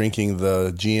up drinking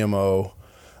the GMO,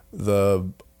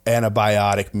 the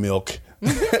antibiotic milk,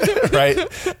 right?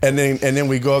 And then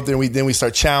we go up there and we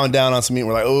start chowing down on some meat. And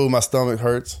we're like, oh, my stomach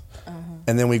hurts. Uh-huh.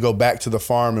 And then we go back to the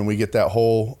farm and we get that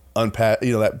whole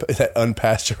that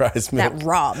unpasteurized milk,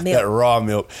 that raw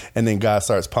milk, and then God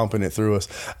starts pumping it through us.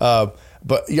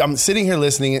 But I'm sitting here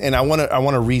listening, and I want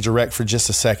to redirect for just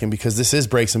a second, because this is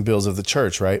Breaks and Bills of the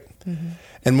church, right? Mm-hmm.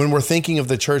 And when we're thinking of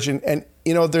the church, and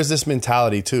there's this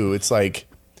mentality too. It's like,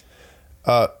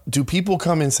 do people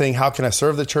come in saying, how can I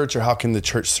serve the church, or how can the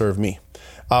church serve me?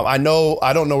 I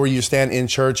don't know where you stand in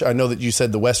church. I know that you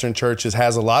said the Western church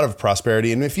has a lot of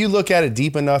prosperity. And if you look at it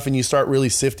deep enough and you start really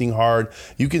sifting hard,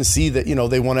 you can see that,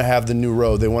 they want to have the new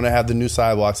road. They want to have the new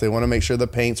sidewalks. They want to make sure the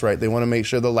paint's right. They want to make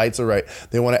sure the lights are right.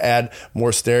 They want to add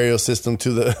more stereo system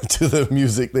to the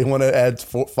music. They want to add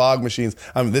fog machines.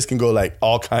 I mean, this can go like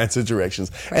all kinds of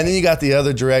directions. Right. And then you got the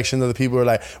other direction of the people who are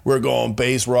like, we're going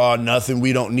base raw, nothing.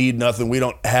 We don't need nothing. We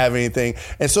don't have anything.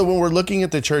 And so when we're looking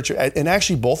at the church, and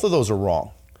actually both of those are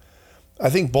wrong. I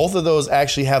think both of those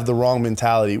actually have the wrong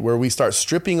mentality, where we start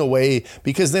stripping away,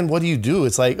 because then what do?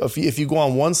 It's like if you go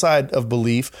on one side of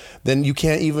belief, then you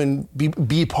can't even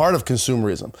be part of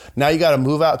consumerism. Now you got to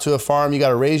move out to a farm. You got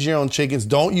to raise your own chickens.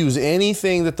 Don't use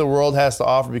anything that the world has to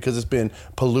offer because it's been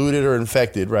polluted or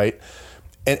infected, right?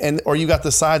 Or you got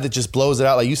the side that just blows it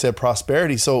out, like you said,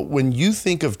 prosperity. So when you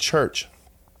think of church,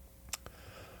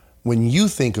 what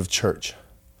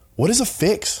is a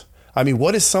fix? I mean,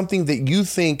 what is something that you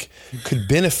think could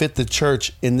benefit the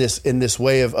church in this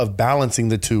way of balancing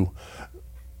the two,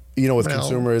 with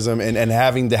consumerism and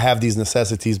having to have these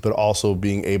necessities, but also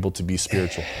being able to be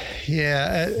spiritual?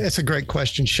 Yeah, it's a great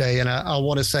question, Shay. And I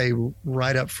want to say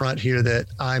right up front here that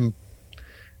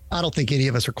I don't think any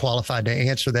of us are qualified to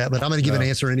answer that, but I'm going to give an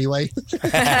answer anyway.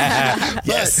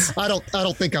 Yes. I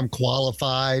don't think I'm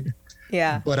qualified.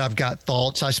 Yeah. But I've got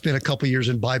thoughts. I spent a couple of years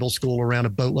in Bible school around a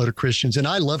boatload of Christians, and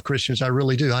I love Christians. I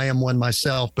really do. I am one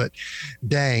myself, but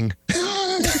dang,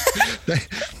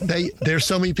 there's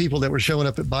so many people that were showing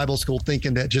up at Bible school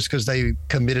thinking that just because they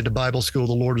committed to Bible school,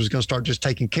 the Lord was going to start just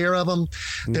taking care of them.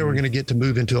 Mm-hmm. They were going to get to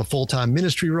move into a full-time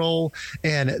ministry role,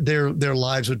 and their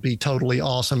lives would be totally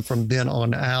awesome from then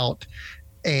on out.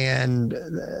 And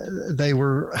they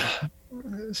were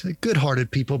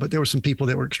good-hearted people, but there were some people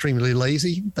that were extremely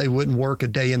lazy. They wouldn't work a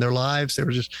day in their lives. There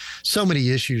were just so many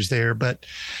issues there. But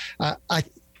I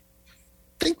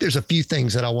think there's a few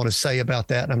things that I want to say about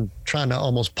that. And I'm trying to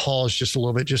almost pause just a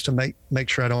little bit just to make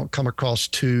sure I don't come across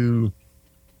too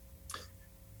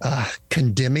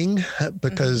condemning,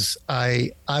 because I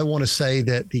want to say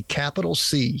that the capital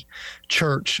C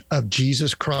Church of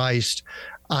Jesus Christ,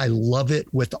 I love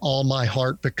it with all my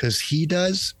heart because he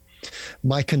does.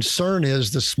 My concern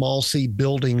is the small C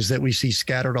buildings that we see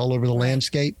scattered all over the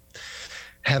landscape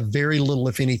have very little,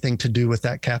 if anything, to do with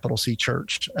that capital C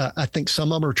church. I think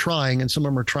some of them are trying, and some of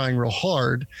them are trying real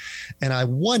hard. And I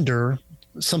wonder,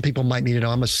 some people might need to know,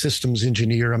 I'm a systems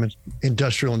engineer. I'm an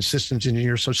industrial and systems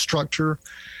engineer. So structure,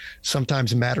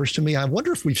 sometimes matters to me. I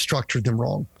wonder if we've structured them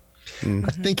wrong. Mm-hmm.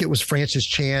 I think it was Francis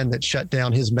Chan that shut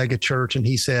down his mega church. And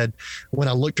he said, when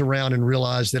I looked around and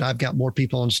realized that I've got more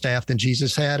people on staff than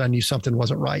Jesus had, I knew something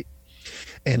wasn't right.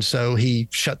 And so he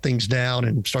shut things down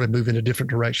and started moving in a different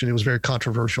direction. It was very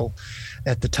controversial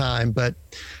at the time,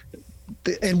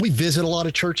 and we visit a lot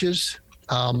of churches.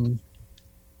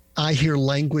 I hear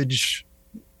language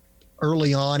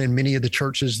early on in many of the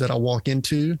churches that I walk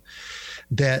into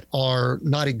that are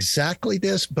not exactly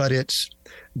this, but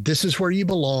this is where you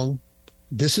belong.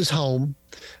 This is home.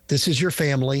 This is your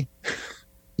family.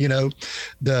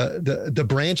 The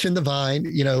branch and the vine,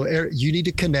 you need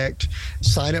to connect,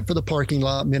 sign up for the parking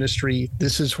lot ministry.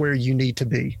 This is where you need to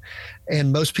be.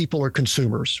 And most people are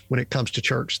consumers when it comes to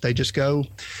church. They just go.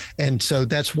 And so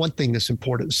that's one thing that's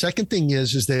important. The second thing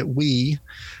is that we,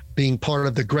 being part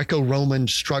of the Greco-Roman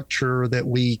structure that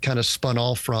we kind of spun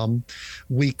off from,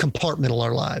 we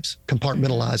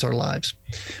compartmentalize our lives.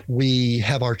 We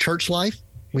have our church life.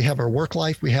 We have our work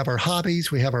life. We have our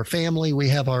hobbies. We have our family. We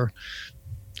have our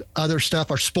other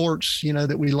stuff, our sports,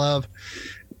 that we love.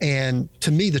 And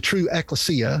to me, the true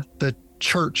ecclesia, the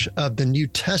church of the New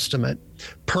Testament,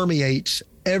 permeates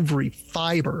every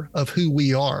fiber of who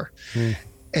we are.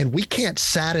 And we can't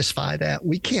satisfy that.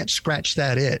 We can't scratch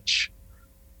that itch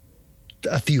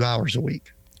a few hours a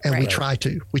week. And we try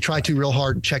to real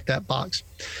hard and check that box.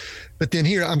 But then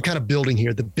here, I'm kind of building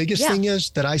here. The biggest thing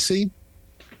is that I see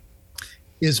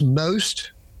is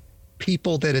most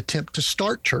people that attempt to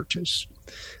start churches,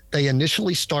 they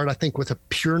initially start, I think, with a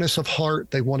pureness of heart.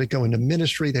 They want to go into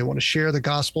ministry. They want to share the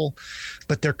gospel.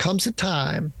 But there comes a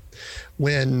time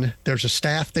when there's a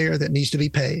staff there that needs to be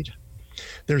paid.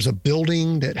 There's a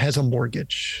building that has a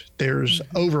mortgage. There's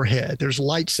overhead. There's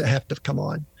lights that have to come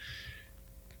on,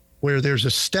 where there's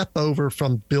a step over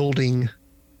from building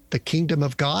the kingdom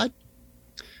of God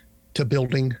to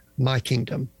building my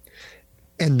kingdom.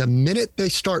 And the minute they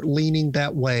start leaning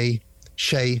that way,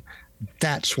 Shay,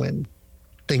 that's when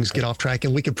things get off track.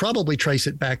 And we could probably trace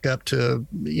it back up to,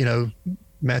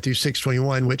 Matthew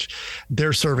 6:21, which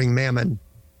they're serving mammon,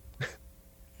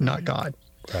 not God.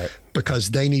 Right. Because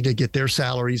they need to get their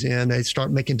salaries in. They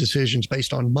start making decisions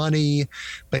based on money,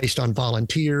 based on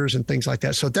volunteers and things like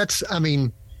that. So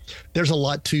there's a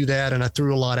lot to that. And I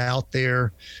threw a lot out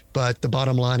there, but the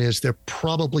bottom line is they're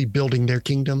probably building their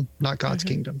kingdom, not God's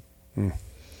kingdom.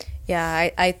 Yeah,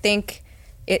 I think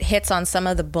it hits on some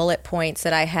of the bullet points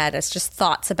that I had as just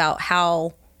thoughts about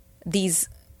how these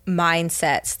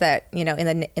mindsets that,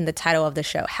 in the title of the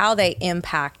show, how they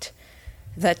impact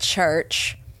the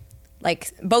church,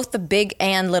 like both the big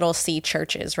and little C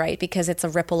churches, right? Because it's a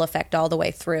ripple effect all the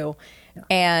way through.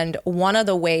 And one of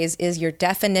the ways is your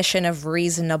definition of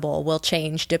reasonable will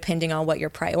change depending on what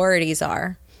your priorities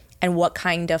are and what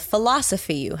kind of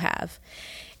philosophy you have.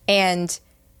 And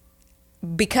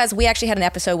because we actually had an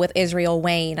episode with Israel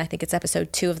Wayne, I think it's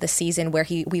episode 2 of the season, where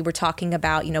we were talking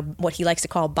about, what he likes to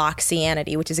call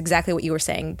boxianity, which is exactly what you were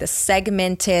saying, the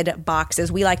segmented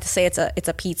boxes. We like to say it's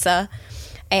a pizza,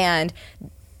 and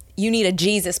you need a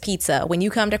Jesus pizza. When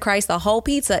you come to Christ, the whole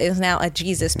pizza is now a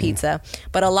Jesus pizza.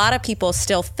 But a lot of people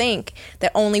still think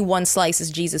that only one slice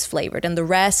is Jesus flavored and the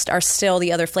rest are still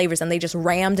the other flavors. And they just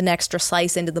rammed an extra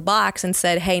slice into the box and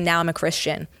said, hey, now I'm a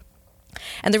Christian.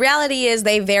 And the reality is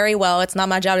they very well, it's not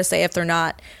my job to say if they're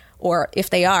not or if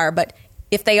they are, but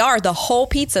if they are, the whole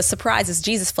pizza, surprise, is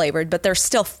Jesus flavored, but they're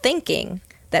still thinking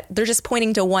that they're just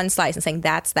pointing to one slice and saying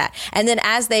that's that. And then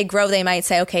as they grow, they might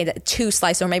say, okay, 2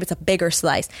 slices, or maybe it's a bigger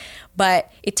slice.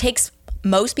 But it takes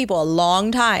most people a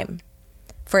long time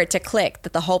for it to click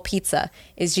that the whole pizza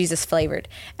is Jesus flavored.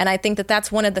 And I think that that's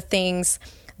one of the things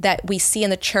that we see in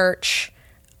the church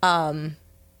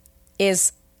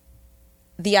is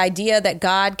the idea that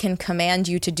God can command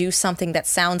you to do something that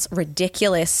sounds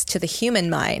ridiculous to the human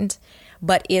mind,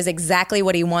 but is exactly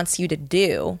what he wants you to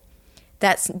do.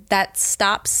 That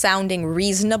stops sounding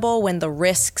reasonable when the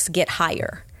risks get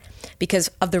higher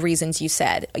because of the reasons you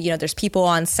said. There's people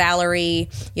on salary,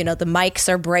 the mics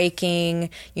are breaking,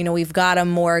 we've got a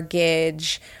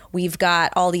mortgage, we've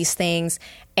got all these things.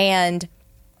 And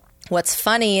what's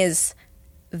funny is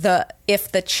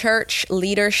if the church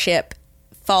leadership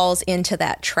falls into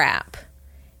that trap,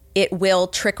 it will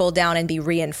trickle down and be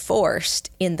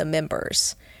reinforced in the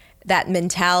members. That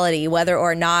mentality, whether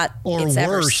or not it's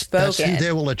ever spoken. That's who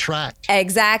they will attract.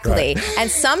 Exactly. Right.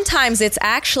 And sometimes it's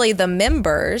actually the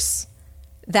members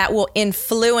that will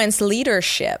influence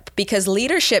leadership because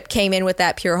leadership came in with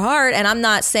that pure heart. And I'm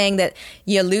not saying that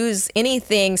you lose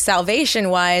anything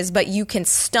salvation-wise, but you can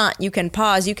stunt, you can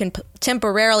pause, you can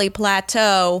temporarily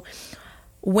plateau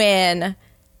when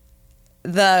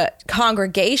the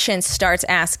congregation starts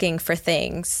asking for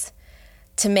things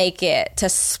to make it, to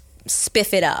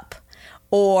spiff it up.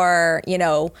 Or, you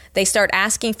know, they start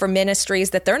asking for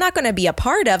ministries that they're not going to be a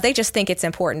part of. They just think it's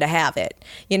important to have it.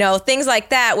 You know, things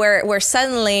like that where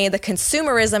suddenly the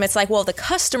consumerism, it's like, well, the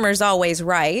customer's always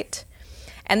right.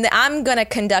 And I'm going to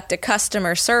conduct a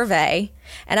customer survey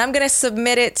and I'm going to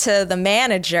submit it to the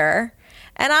manager.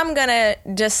 And I'm going to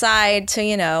decide to,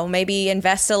 you know, maybe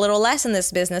invest a little less in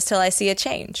this business till I see a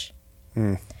change.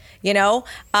 You know,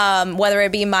 whether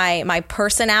it be my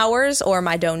person hours or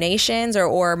my donations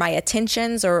or my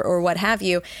attentions or what have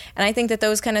you. And I think that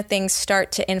those kind of things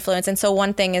start to influence. And so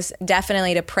one thing is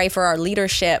definitely to pray for our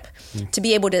leadership to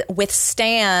be able to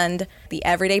withstand the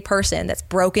everyday person that's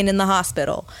broken in the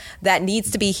hospital, that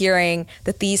needs to be hearing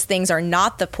that these things are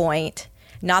not the point,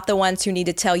 not the ones who need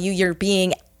to tell you you're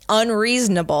being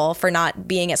unreasonable for not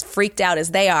being as freaked out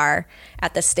as they are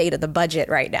at the state of the budget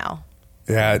right now.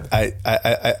 Yeah,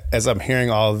 I as I'm hearing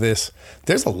all of this,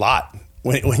 there's a lot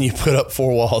when you put up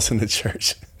four walls in the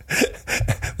church.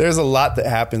 There's a lot that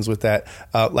happens with that,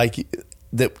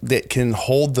 that can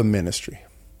hold the ministry.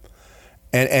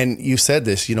 And you said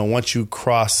this, you know, once you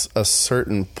cross a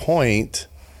certain point,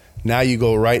 now you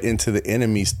go right into the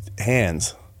enemy's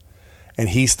hands. And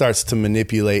he starts to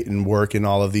manipulate and work in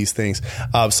all of these things.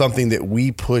 Something that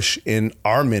we push in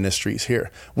our ministries here.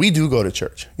 We do go to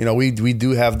church. You know, we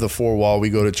do have the four wall. We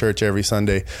go to church every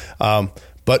Sunday.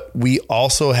 But we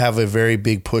also have a very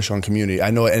big push on community. I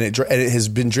know, and it has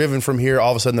been driven from here. All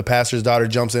of a sudden, the pastor's daughter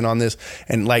jumps in on this.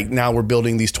 And like now we're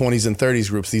building these 20s and 30s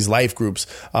groups, these life groups.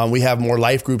 We have more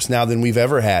life groups now than we've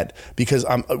ever had because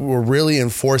we're really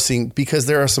enforcing, because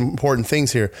there are some important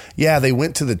things here. Yeah, they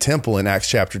went to the temple in Acts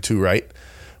chapter 2, right?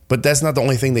 But that's not the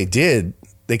only thing they did.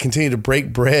 They continued to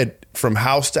break bread from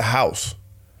house to house,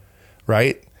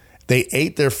 right? They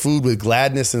ate their food with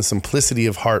gladness and simplicity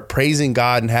of heart, praising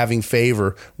God and having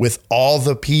favor with all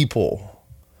the people.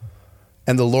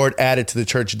 And the Lord added to the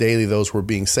church daily those who were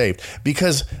being saved,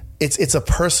 because it's a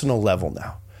personal level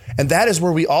now. And that is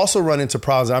where we also run into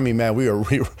problems. I mean, man,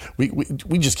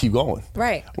 we just keep going.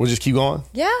 Right. We'll just keep going.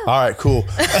 Yeah. All right, cool.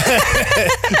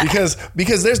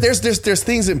 because there's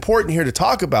things important here to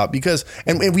talk about, because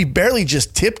and we barely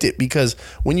just tipped it, because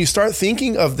when you start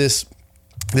thinking of this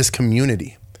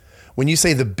community, when you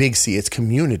say the big C, it's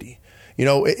community. You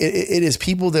know, it is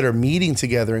people that are meeting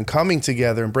together and coming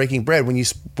together and breaking bread. When you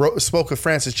spoke of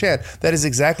Francis Chan, that is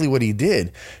exactly what he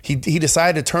did. He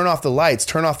decided to turn off the lights,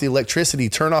 turn off the electricity,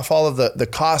 turn off all of the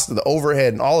cost of the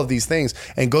overhead and all of these things,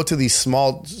 and go to these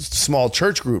small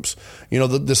church groups, you know,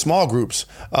 the small groups,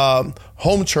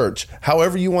 home church,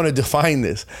 however you want to define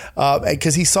this,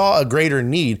 because he saw a greater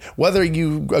need. Whether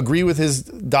you agree with his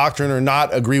doctrine or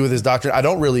not agree with his doctrine, I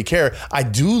don't really care. I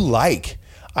do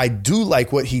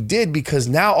like what he did, because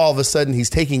now all of a sudden he's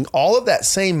taking all of that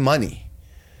same money,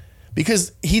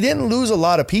 because he didn't lose a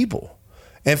lot of people.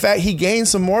 In fact, he gained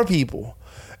some more people,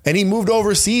 and he moved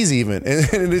overseas even.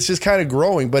 And it's just kind of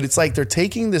growing, but it's like they're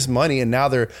taking this money and now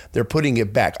they're putting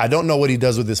it back. I don't know what he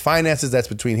does with his finances. That's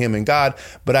between him and God.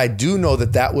 But I do know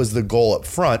that was the goal up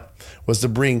front, was to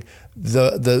bring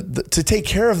to take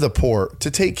care of the poor,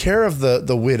 to take care of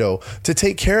the widow, to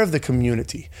take care of the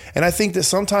community. And I think that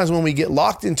sometimes when we get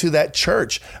locked into that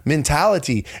church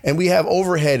mentality and we have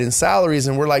overhead and salaries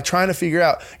and we're like trying to figure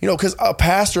out, you know, because a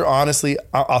pastor, honestly,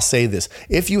 I'll say this: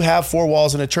 if you have four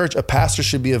walls in a church, a pastor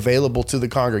should be available to the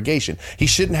congregation. He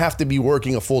shouldn't have to be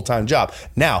working a full-time job.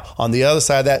 Now, on the other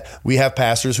side of that, we have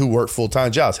pastors who work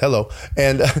full-time jobs. Hello.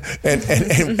 And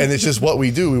it's just what we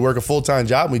do. We work a full-time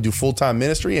job, and we do full-time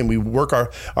ministry, and we work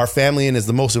our family in is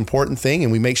the most important thing,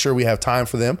 and we make sure we have time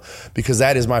for them, because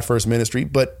that is my first ministry.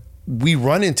 But we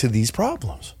run into these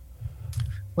problems.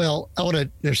 Well,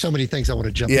 there's so many things I want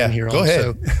to jump in here on. Go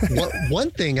ahead. So one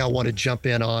thing I want to jump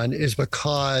in on is,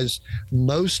 because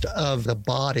most of the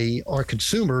body are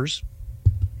consumers,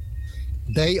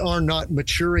 they are not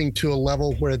maturing to a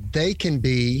level where they can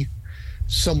be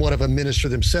somewhat of a minister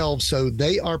themselves. So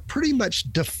they are pretty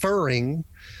much deferring.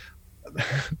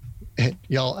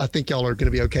 Y'all, I think y'all are going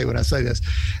to be okay when I say this.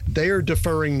 They are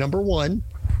deferring, number one,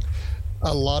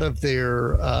 a lot of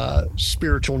their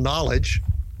spiritual knowledge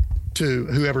to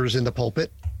whoever's in the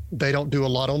pulpit. They don't do a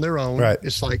lot on their own. Right.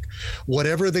 It's like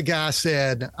whatever the guy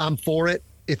said, I'm for it.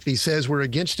 If he says we're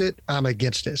against it, I'm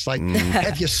against it. It's like,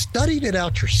 have you studied it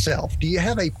out yourself? Do you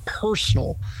have a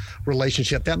personal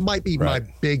relationship? That might be my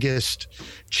biggest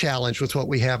challenge with what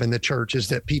we have in the church, is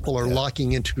that people are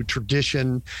locking into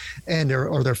tradition, and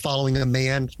they're following a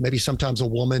man, maybe sometimes a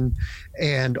woman,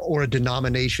 or a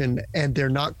denomination, and they're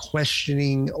not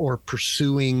questioning or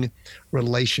pursuing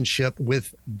relationship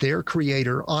with their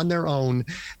creator on their own.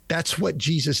 That's what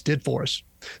Jesus did for us,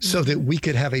 so that we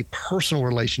could have a personal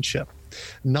relationship.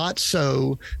 Not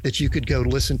so that you could go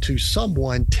listen to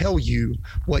someone tell you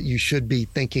what you should be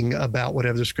thinking about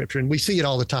whatever the scripture. And we see it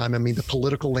all the time. I mean, the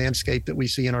political landscape that we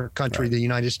see in our country, the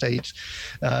United States,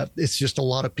 it's just a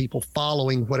lot of people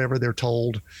following whatever they're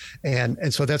told.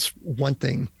 And so that's one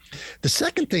thing. The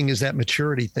second thing is that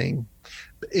maturity thing.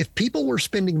 If people were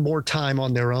spending more time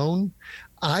on their own,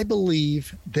 I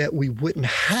believe that we wouldn't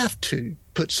have to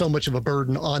put so much of a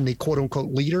burden on the quote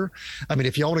unquote leader. I mean,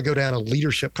 if you want to go down a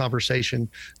leadership conversation,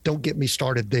 don't get me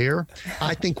started there.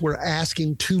 I think we're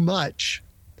asking too much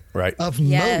of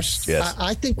most. Yes.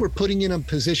 I think we're putting in a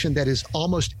position that is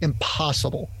almost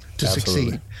impossible to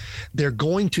succeed. They're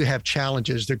going to have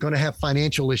challenges. They're going to have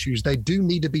financial issues. They do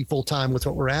need to be full-time with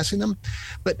what we're asking them.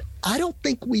 But I don't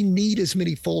think we need as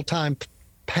many full-time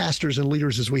pastors and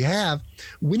leaders as we have.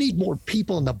 We need more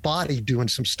people in the body doing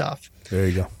some stuff. There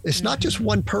you go. It's not just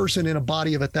one person in a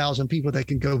body of 1,000 people that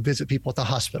can go visit people at the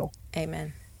hospital.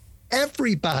 Amen.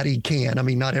 Everybody can. I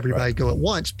mean, not everybody go at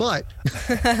once, but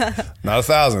not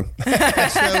 1,000.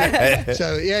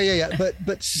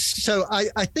 So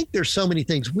I think there's so many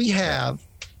things we have.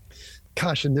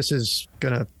 Gosh, and this is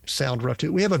going to sound rough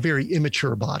too. We have a very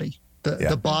immature body.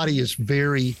 The body is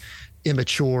very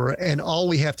immature, and all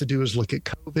we have to do is look at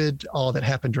COVID, all that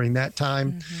happened during that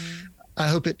time. I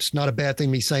hope it's not a bad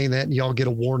thing me saying that, and y'all get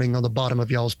a warning on the bottom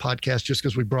of y'all's podcast just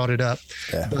because we brought it up.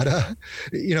 But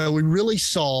we really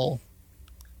saw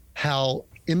how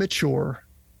immature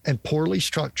and poorly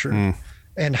structured,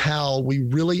 and how we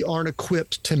really aren't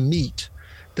equipped to meet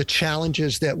the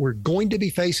challenges that we're going to be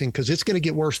facing, because it's going to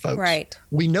get worse, folks. Right.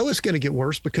 We know it's going to get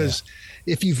worse because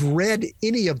if you've read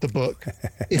any of the book,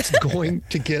 it's going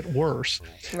to get worse.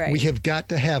 Right. We have got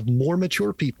to have more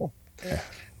mature people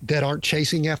that aren't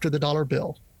chasing after the dollar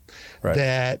bill,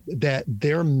 that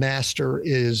their master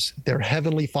is their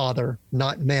heavenly Father,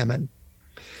 not mammon,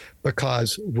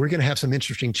 because we're going to have some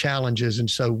interesting challenges. And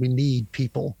so we need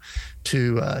people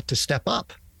to step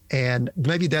up. And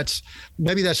maybe that's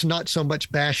not so much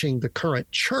bashing the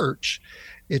current church.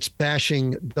 It's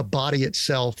bashing the body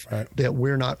itself, that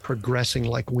we're not progressing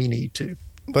like we need to.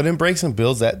 But in Breaks and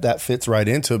Builds, that fits right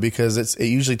into it, because it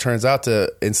usually turns out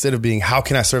to, instead of being how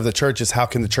can I serve the church, is how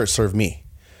can the church serve me?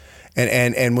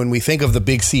 And when we think of the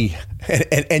big C,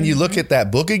 and you look at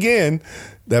that book again,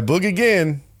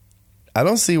 I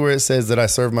don't see where it says that I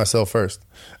serve myself first.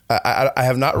 I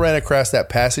have not ran across that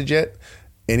passage yet.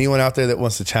 Anyone out there that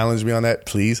wants to challenge me on that,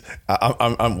 please.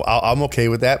 I'm okay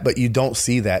with that, but you don't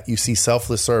see that. You see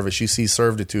selfless service. You see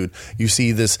servitude. You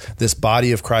see this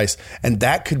body of Christ, and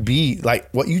that could be like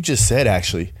what you just said.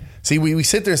 Actually, see, we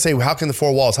sit there and say, well, "How can the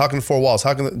four walls? How can the four walls?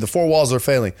 How can the four walls are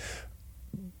failing?"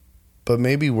 But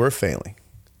maybe we're failing.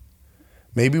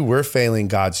 Maybe we're failing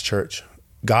God's church.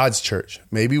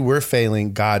 Maybe we're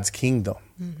failing God's kingdom.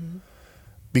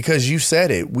 Because you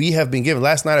said it, we have been given.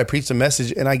 Last night I preached a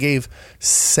message and I gave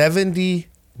 70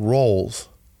 roles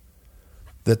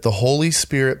that the Holy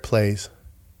Spirit plays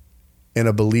in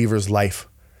a believer's life.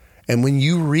 And when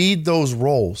you read those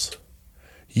roles,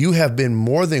 you have been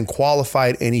more than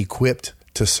qualified and equipped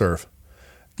to serve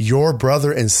your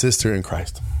brother and sister in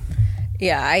Christ.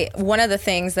 Yeah, one of the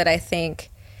things that I think,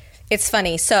 it's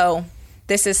funny. So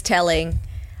this is telling.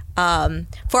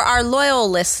 For our loyal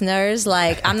listeners,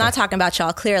 like, I'm not talking about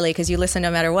y'all clearly because you listen no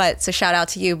matter what. So shout out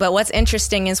to you. But what's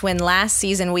interesting is when last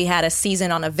season we had a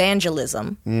season on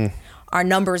evangelism, our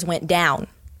numbers went down.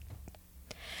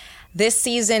 This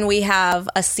season we have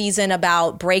a season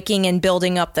about breaking and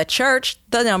building up the church.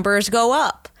 The numbers go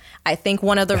up. I think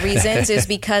one of the reasons is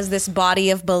because this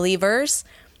body of believers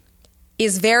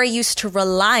is very used to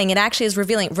relying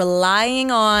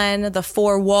on the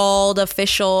four-walled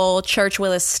official church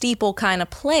with a steeple kind of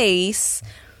place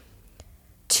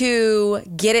to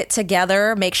get it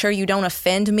together, make sure you don't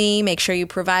offend me, make sure you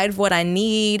provide what I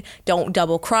need, don't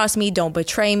double-cross me, don't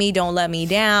betray me, don't let me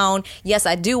down. Yes,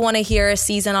 I do want to hear a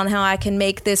season on how I can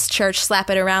make this church,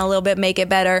 slap it around a little bit, make it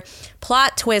better.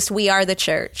 Plot twist, we are the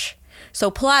church.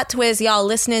 So plot twist, y'all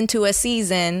listening to a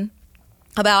season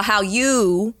about how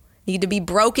you need to be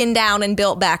broken down and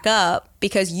built back up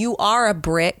because you are a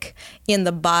brick in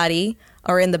the body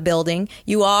or in the building.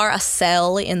 You are a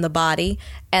cell in the body,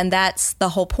 and that's the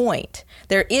whole point.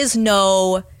 There is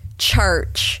no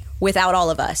church without all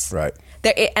of us. Right.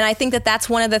 And I think that that's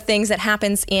one of the things that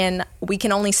happens we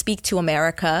can only speak to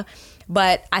America,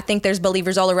 but I think there's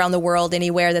believers all around the world,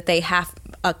 anywhere that they have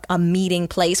a meeting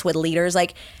place with leaders.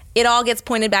 Like, it all gets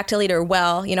pointed back to leader.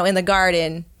 Well, in the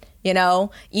garden,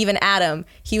 even Adam,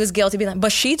 he was guilty of being like,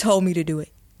 but she told me to do it.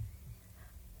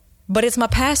 But it's my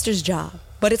pastor's job.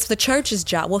 But it's the church's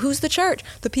job. Well, who's the church?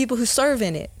 The people who serve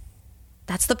in it.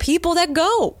 That's the people that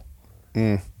go.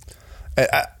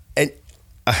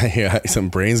 Yeah, some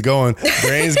brains going.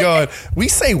 We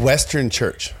say Western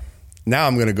church. Now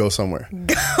I'm going to go somewhere.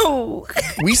 Go.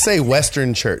 We say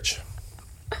Western church.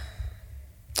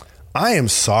 I am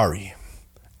sorry.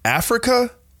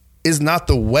 Africa is not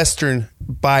the Western,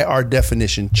 by our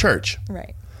definition, church.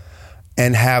 Right.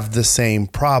 And have the same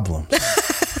problem.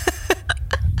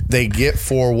 They get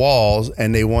 4 walls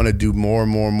and they want to do more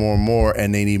and more and more and more,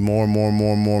 and they need more and more and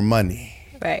more and more money.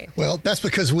 Right. Well, that's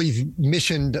because we've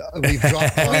dropped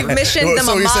We've missioned them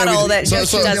a model that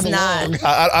just does not.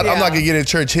 I'm not going to get into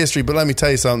church history, but let me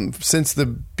tell you something. Since the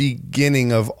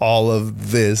beginning of all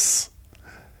of this,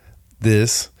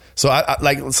 so I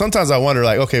like, sometimes I wonder,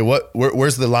 like, okay,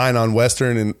 where's the line on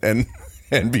Western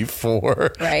and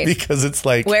before? Right. Because it's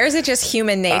like, where is it just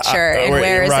human nature and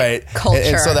where is it culture?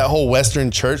 And so that whole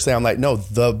Western church thing, I'm like, no,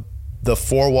 the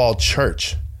 4-wall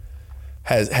church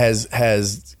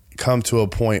has come to a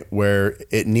point where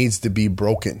it needs to be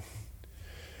broken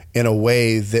in a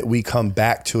way that we come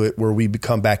back to it, where we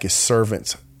become back as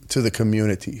servants to the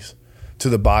communities, to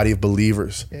the body of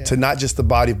believers, to not just the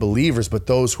body of believers, but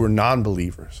those who are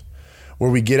non-believers, where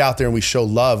we get out there and we show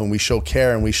love and we show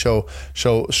care and we show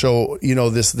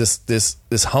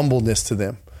this humbleness to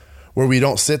them, where we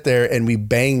don't sit there and we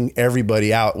bang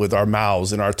everybody out with our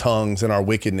mouths and our tongues and our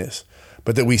wickedness,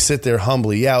 but that we sit there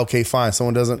humbly. Yeah, okay, fine.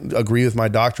 Someone doesn't agree with my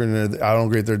doctrine, or I don't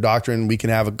agree with their doctrine. We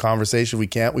can have a conversation. We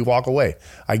can't. We walk away.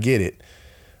 I get it.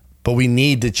 But we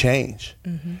need to change.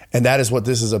 Mm-hmm. And that is what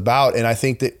this is about. And I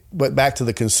think that, but back to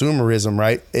the consumerism,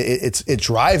 right? It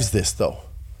drives this, though.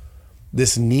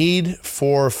 This need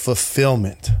for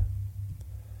fulfillment.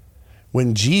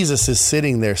 When Jesus is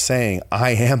sitting there saying,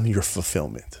 I am your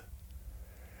fulfillment.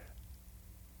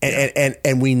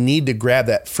 And we need to grab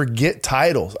that. Forget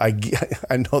titles. I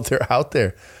know they're out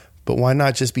there, but why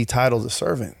not just be titled a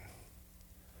servant?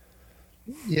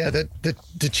 Yeah,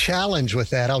 the challenge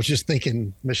with that, I was just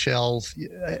thinking, Michelle,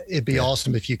 it'd be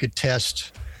awesome if you could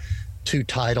test 2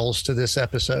 titles to this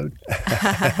episode. It'd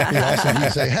be awesome if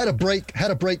you say, how to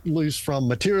break loose from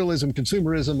materialism,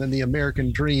 consumerism, and the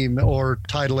American dream, or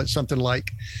title it something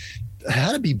like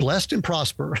how to be blessed and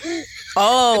prosper.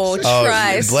 Oh,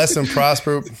 Christ. Blessed and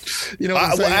prosper.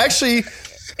 Well, actually,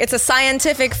 it's a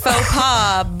scientific faux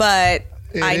pas, but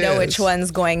I know which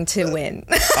one's going to win.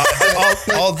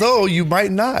 Although you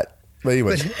might not. But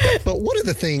anyway. But one of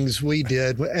the things we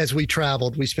did as we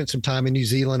traveled, we spent some time in New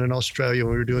Zealand and Australia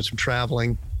when we were doing some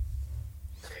traveling.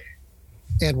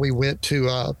 And we went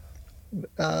to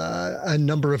a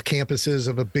number of campuses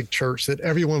of a big church that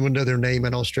everyone would know their name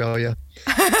in Australia.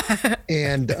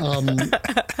 And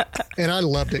I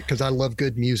loved it because I love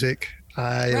good music.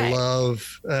 I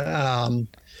love,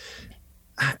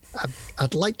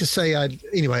 I'd like to say, I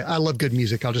love good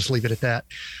music. I'll just leave it at that.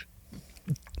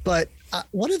 But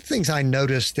one of the things I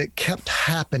noticed that kept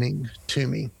happening to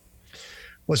me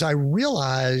was I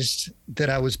realized that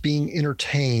I was being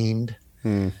entertained.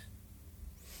 And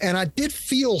I did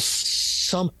feel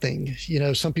something,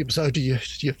 some people say, oh, do you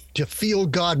feel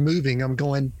God moving? I'm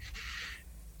going,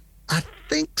 I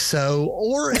think so.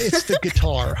 Or it's the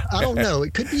guitar. I don't know.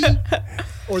 It could be,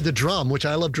 or the drum, which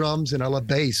I love drums and I love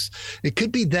bass. It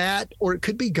could be that, or it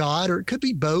could be God, or it could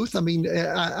be both. I mean,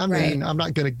 I'm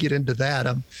not going to get into that.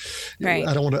 I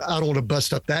don't want to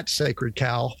bust up that sacred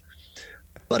cow.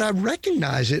 But I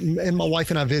recognize it, and my wife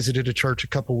and I visited a church a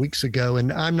couple of weeks ago,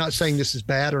 and I'm not saying this is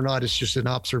bad or not. It's just an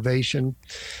observation.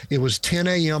 It was 10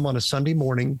 a.m. on a Sunday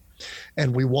morning,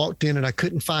 and we walked in, and I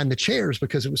couldn't find the chairs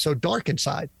because it was so dark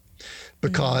inside,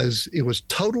 because it was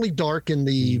totally dark in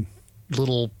the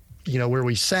little, where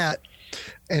we sat,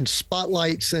 and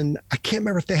spotlights, and I can't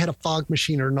remember if they had a fog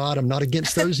machine or not. I'm not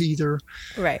against those either.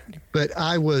 Right. But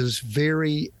I was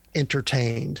very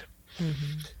entertained.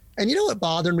 Mm-hmm. And you know what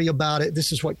bothered me about it?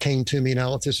 This is what came to me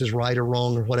now, if this is right or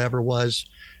wrong or whatever, was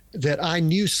that I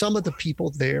knew some of the people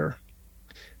there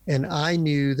And I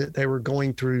knew that they were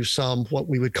going through some, what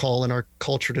we would call in our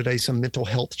culture today, some mental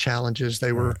health challenges.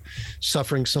 They were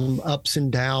suffering some ups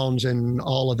and downs and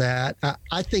all of that.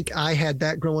 I think I had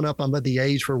that growing up. I'm at the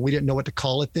age where we didn't know what to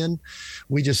call it then.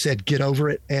 We just said, get over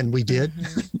it. And we did.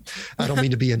 I don't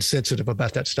mean to be insensitive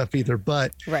about that stuff either,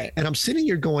 but, and I'm sitting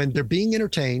here going, they're being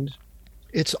entertained.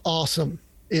 It's awesome.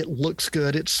 It looks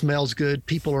good. It smells good.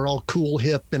 People are all cool,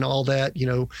 hip, and all that. You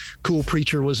know, cool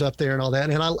preacher was up there and all that.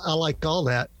 And I like all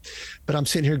that. But I'm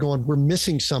sitting here going, we're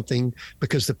missing something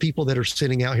because the people that are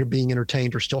sitting out here being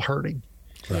entertained are still hurting.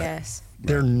 Yes.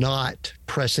 They're not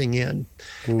pressing in.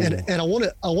 And I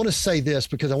want to say this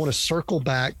because I want to circle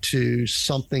back to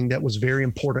something that was very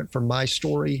important for my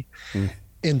story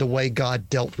in the way God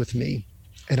dealt with me.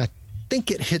 And I think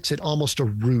it hits at almost a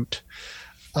root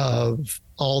of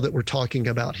all that we're talking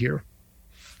about here.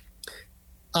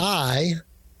 I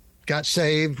got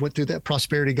saved, went through that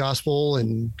prosperity gospel,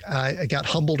 and I got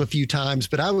humbled a few times,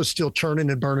 but I was still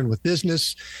churning and burning with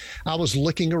business. I was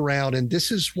looking around, and this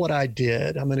is what I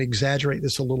did. I'm going to exaggerate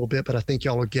this a little bit, but I think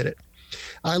y'all will get it.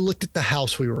 I looked at the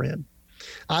house we were in.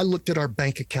 I looked at our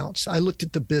bank accounts. I looked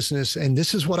at the business, and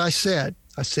this is what I said.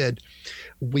 I said,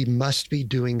 we must be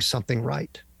doing something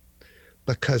right,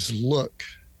 because look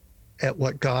at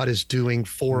what God is doing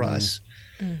for us.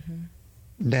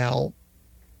 Now,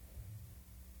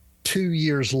 2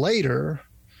 years later,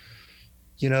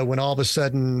 you know, when all of a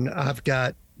sudden I've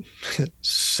got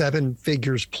 7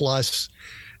 figures plus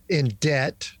in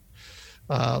debt,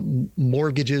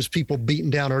 mortgages, people beating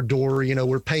down our door, you know,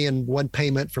 we're paying one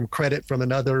payment from credit from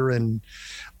another and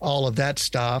all of that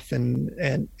stuff. And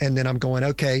then I'm going,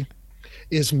 okay,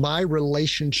 is my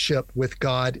relationship with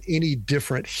God any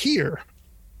different here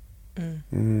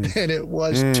than it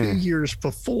was 2 years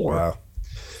before? Wow.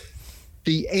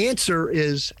 The answer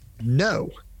is no.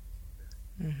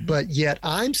 But yet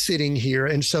I'm sitting here.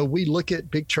 And so we look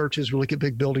at big churches, we look at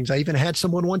big buildings. I even had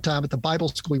someone one time at the Bible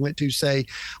school we went to say,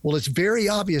 well, it's very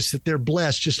obvious that they're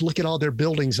blessed. Just look at all their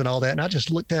buildings and all that. And I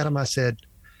just looked at them. I said,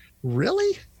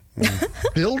 really?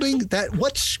 Building that?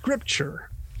 What scripture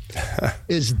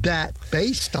is that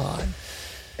based on?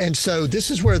 And so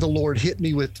this is where the Lord hit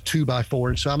me with 2x4.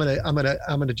 And so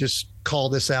I'm gonna just call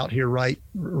this out here right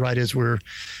as we're,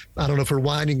 I don't know if we're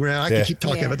winding around. I can keep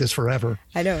talking about this forever.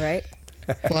 I know, right?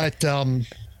 But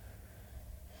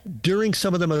during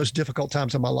some of the most difficult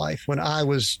times of my life, when I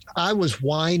was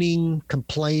whining,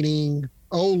 complaining,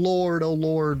 oh Lord,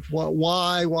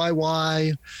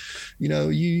 why? You know,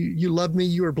 you love me,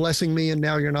 you were blessing me, and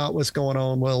now you're not. What's going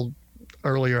on? Well,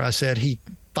 earlier I said he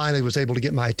finally was able to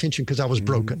get my attention because I was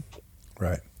broken.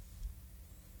 Right.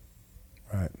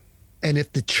 And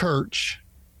if the church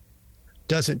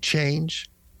doesn't change,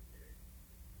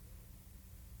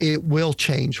 it will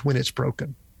change when it's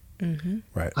broken.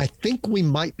 Right. I think we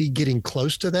might be getting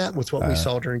close to that with what we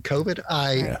saw during COVID.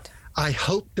 I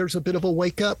hope there's a bit of a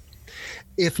wake up.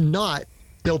 If not,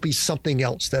 there'll be something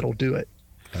else that'll do it.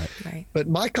 Right. But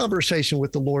my conversation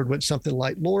with the Lord went something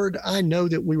like, Lord, I know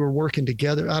that we were working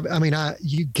together. I mean,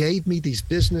 you gave me these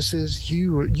businesses,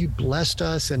 you blessed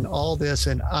us and all this.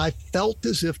 And I felt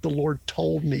as if the Lord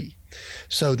told me.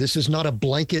 So this is not a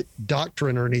blanket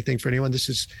doctrine or anything for anyone. This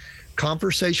is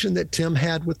conversation that Tim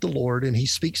had with the Lord. And he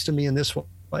speaks to me in this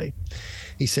way.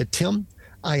 He said, Tim,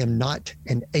 I am not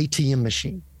an ATM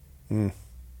machine.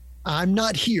 I'm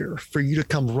not here for you to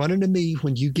come running to me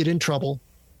when you get in trouble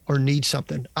or need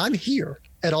something. I'm here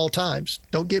at all times.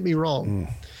 Don't get me wrong.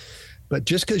 But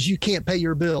just because you can't pay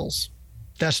your bills,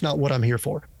 that's not what I'm here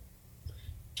for.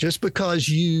 Just because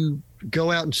you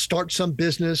go out and start some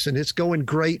business and it's going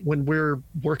great when we're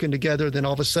working together, then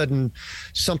all of a sudden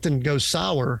something goes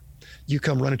sour, you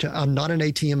come running to, I'm not an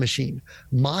ATM machine.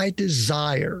 My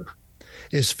desire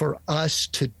is for us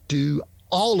to do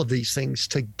all of these things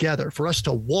together, for us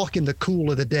to walk in the cool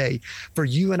of the day, for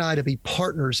you and I to be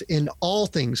partners in all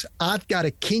things. I've got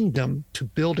a kingdom to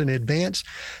build and advance.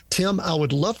 Tim, I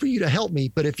would love for you to help me,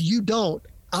 but if you don't,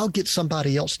 I'll get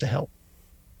somebody else to help.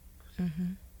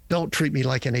 Don't treat me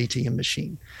like an ATM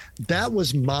machine. That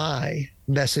was my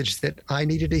message that I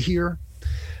needed to hear,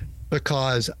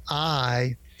 because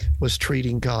I was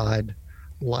treating God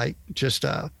like just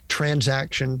a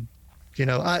transaction. You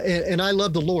know, I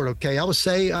love the Lord. Okay. I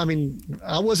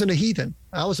wasn't a heathen.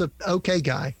 I was a okay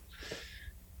guy,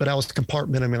 but I was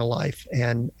compartmenting in life.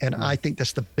 And I think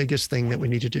that's the biggest thing that we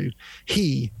need to do.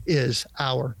 He is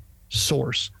our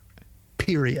source,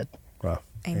 period. Wow.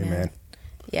 Amen.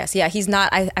 Yes. Yeah. He's not,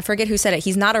 I forget who said it.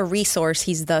 He's not a resource.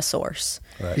 He's the source.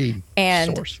 Right.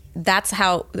 And that's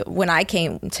how, when I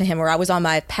came to him, or I was on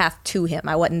my path to him,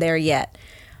 I wasn't there yet,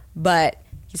 but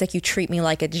he's like, you treat me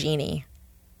like a genie.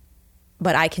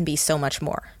 but I can be so much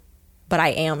more. But I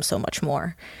am so much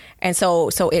more. And so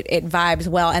it vibes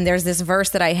well. And there's this verse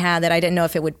that I had that I didn't know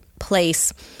if it would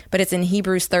place, but it's in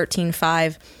Hebrews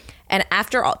 13:5. And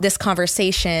after this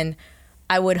conversation,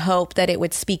 I would hope that it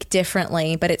would speak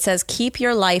differently. But it says, keep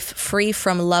your life free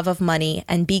from love of money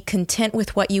and be content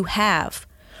with what you have.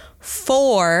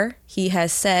 For he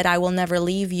has said, I will never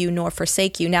leave you nor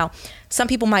forsake you. Now, some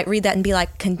people might read that and be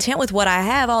like, content with what I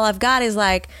have. All I've got is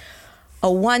like a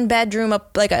 1-bedroom,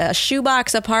 like a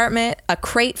shoebox apartment, a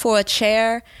crate for a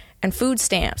chair, and food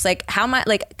stamps. Like, how am I,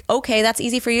 like, okay, that's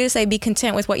easy for you to say, be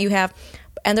content with what you have.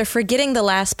 And they're forgetting the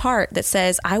last part that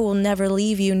says, I will never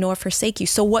leave you nor forsake you.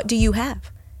 So what do you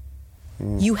have?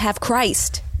 You have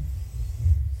Christ.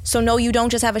 So no, you don't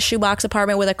just have a shoebox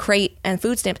apartment with a crate and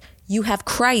food stamps. You have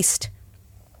Christ.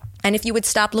 And if you would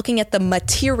stop looking at the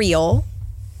material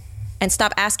and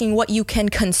stop asking what you can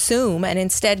consume and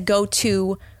instead go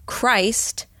to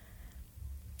Christ,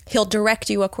 he'll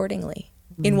direct you accordingly.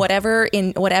 In whatever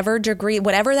degree,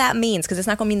 whatever that means, because it's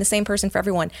not going to mean the same person for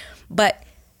everyone, but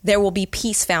there will be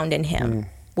peace found in him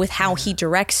with how he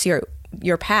directs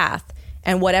your path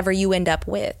and whatever you end up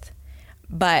with.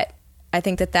 But I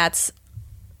think that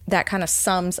kind of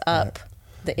sums up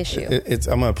the issue.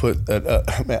 I'm going to put,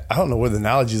 man, I don't know where the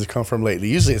analogies have come from lately.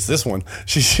 Usually it's this one.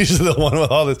 She's usually the one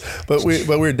with all this. But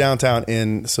we're downtown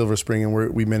in Silver Spring, and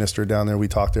we minister down there. We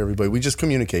talk to everybody. We just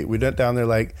communicate. We went down there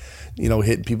like,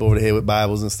 hitting people over the head with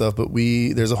Bibles and stuff. But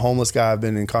there's a homeless guy I've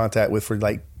been in contact with for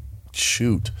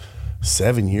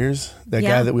 7 years. That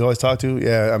guy that we always talk to.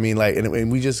 Yeah. I mean,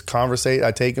 and we just conversate.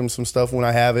 I take him some stuff when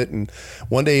I have it. And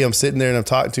one day I'm sitting there and I'm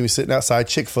talking to him, sitting outside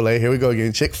Chick-fil-A. Here we go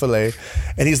again, Chick-fil-A.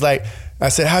 And he's like, I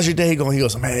said, how's your day going? He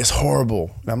goes, man, it's horrible.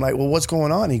 And I'm like, well, what's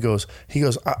going on? He goes,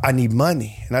 I need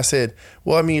money. And I said,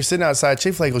 well, I mean, you're sitting outside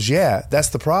Chick-fil-A. He goes, yeah, that's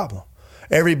the problem.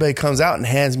 Everybody comes out and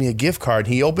hands me a gift card.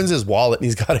 He opens his wallet and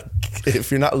he's got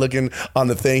if you're not looking on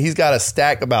the thing, he's got a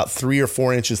stack about 3 or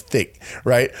 4 inches thick,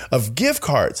 right, of gift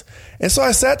cards. And so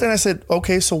I sat there and I said,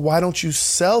 okay, so why don't you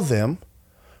sell them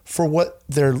for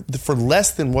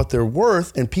less than what they're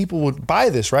worth, and people would buy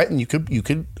this, right? And you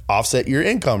could offset your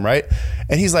income, right?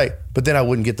 And he's like, but then I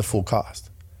wouldn't get the full cost.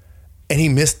 And he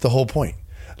missed the whole point.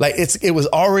 Like it was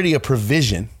already a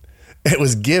provision. It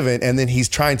was given, and then he's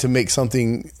trying to make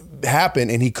something happen,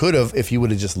 and he could have if he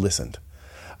would have just listened.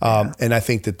 And I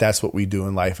think that that's what we do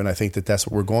in life, and I think that that's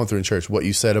what we're going through in church. What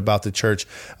you said about the church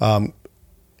and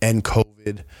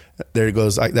COVID, there it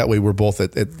goes. That way we're both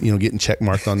at getting check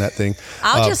marked on that thing.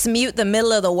 I'll just mute the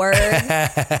middle of the word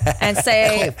and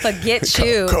say, forget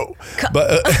you.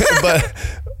 But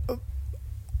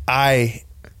I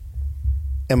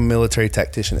am a military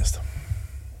tacticianist.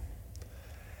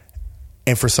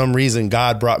 And for some reason,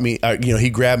 God brought me, he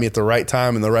grabbed me at the right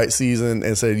time in the right season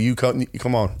and said,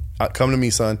 come on, come to me,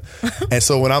 son. And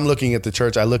so when I'm looking at the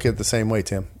church, I look at it the same way,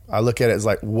 Tim. I look at it as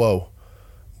like, whoa,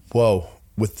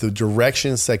 with the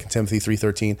direction, 2 Timothy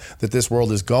 3:13, that this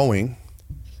world is going,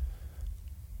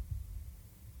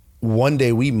 one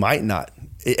day we might not.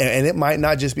 And it might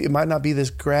not be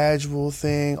this gradual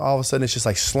thing. All of a sudden it's just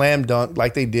like slam dunk,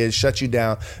 like they did, shut you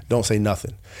down, don't say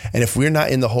nothing. And if we're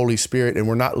not in the Holy Spirit and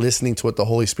we're not listening to what the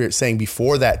Holy Spirit's saying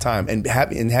before that time, and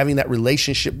having that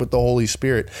relationship with the Holy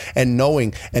Spirit and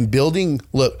knowing and building,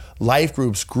 life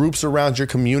groups around your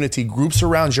community, groups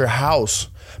around your house,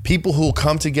 people who will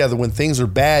come together when things are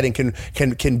bad and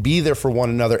can be there for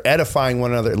one another, edifying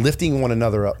one another, lifting one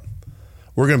another up,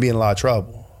 we're going to be in a lot of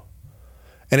trouble.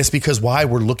 And it's because why?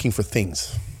 We're looking for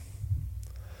things.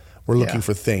 We're looking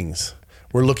for things.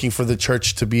 We're looking for the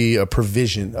church to be a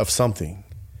provision of something.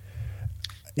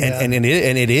 And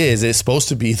it's supposed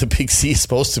to be, the big C is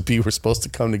supposed to be, we're supposed to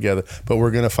come together, but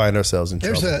we're going to find ourselves in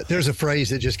trouble. There's a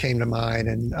phrase that just came to mind,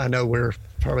 and I know we're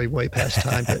probably way past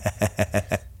time,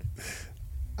 but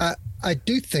I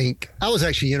do think, I was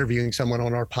actually interviewing someone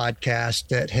on our podcast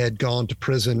that had gone to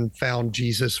prison, found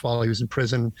Jesus while he was in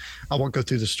prison. I won't go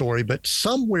through the story, but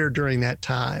somewhere during that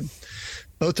time,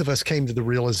 both of us came to the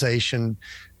realization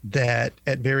that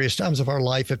at various times of our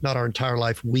life, if not our entire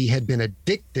life, we had been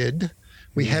addicted.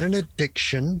 We had an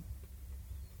addiction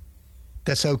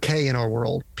that's okay in our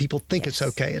world. People think it's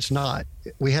okay. It's not.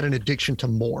 We had an addiction to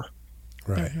more.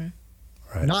 Right. Mm-hmm.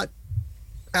 Right. Not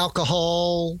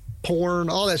alcohol, porn,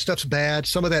 all that stuff's bad.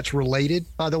 Some of that's related,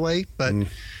 by the way, but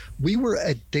we were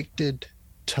addicted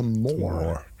to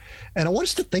more. And I want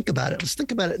us to think about it. Let's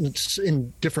think about it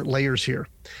in different layers here.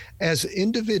 As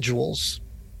individuals,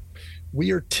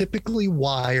 we are typically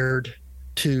wired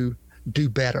to do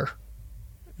better.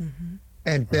 Mm-hmm.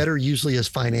 And better usually is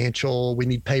financial. We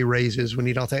need pay raises. We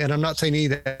need all that. And I'm not saying any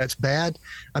of that's bad.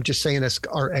 I'm just saying that's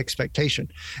our expectation.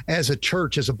 As a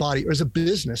church, as a body, or as a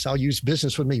business, I'll use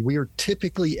business with me. We are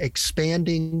typically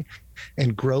expanding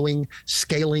and growing,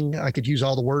 scaling. I could use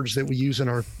all the words that we use in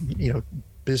our,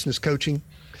 business coaching.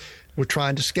 We're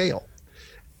trying to scale.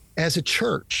 As a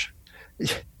church,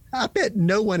 I bet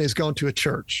no one has gone to a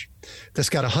church that's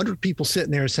got 100 people sitting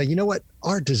there and say, you know what,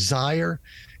 our desire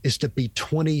is to be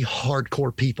 20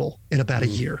 hardcore people in about a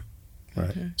year.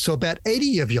 Right. So about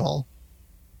 80 of y'all,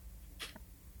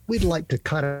 we'd like to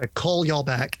kind of call y'all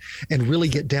back and really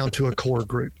get down to a core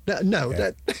group. No,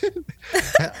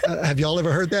 have y'all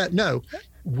ever heard that? No.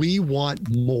 We want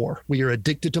more. We are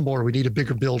addicted to more. We need a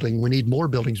bigger building. We need more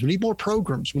buildings. We need more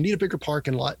programs. We need a bigger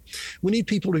parking lot. We need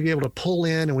people to be able to pull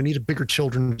in, and we need a bigger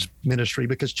children's ministry,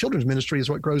 because children's ministry is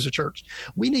what grows a church.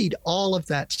 We need all of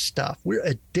that stuff. We're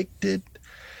addicted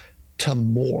to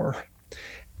more.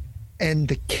 And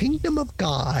the kingdom of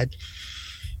God,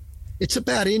 it's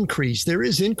about increase. There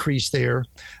is increase there,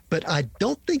 but I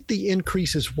don't think the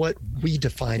increase is what we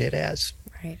define it as.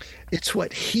 Right. It's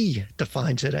what he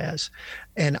defines it as.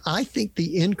 And I think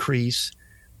the increase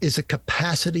is a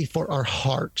capacity for our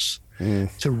hearts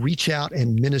to reach out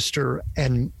and minister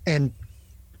and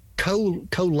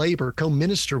co-labor,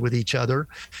 co-minister with each other.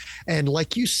 And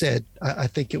like you said, I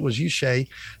think it was you, Shay,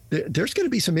 there's going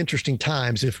to be some interesting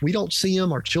times. If we don't see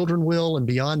them, our children will, and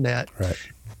beyond that. Right.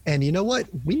 And you know what?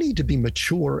 We need to be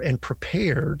mature and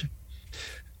prepared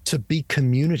to be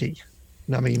community.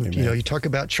 I mean, Amen. You talk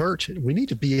about church, we need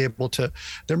to be able to,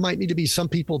 there might need to be some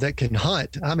people that can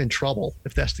hunt. I'm in trouble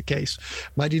if that's the case.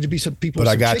 Might need to be some people. But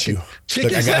I got you.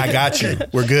 Look, I got you.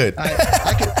 We're good.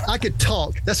 I could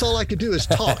talk. That's all I could do is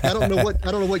talk. I don't know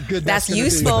what good that's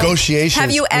useful. Do. Negotiations.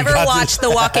 Have you ever watched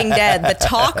The Walking Dead? The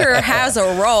talker has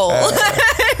a role.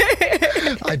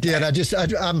 I did.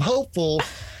 I'm hopeful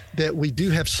that we do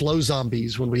have slow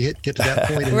zombies when we get to that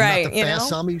point, and right, not the fast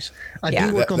zombies. I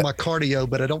do work on my cardio,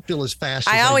 but I don't feel as fast.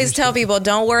 I always tell people,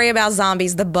 don't worry about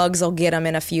zombies. The bugs will get them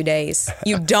in a few days.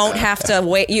 You don't have to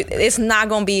wait. It's not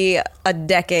going to be a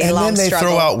decade long struggle. And then they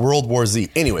throw out World War Z.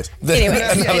 Anyways.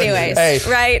 Hey,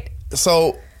 right.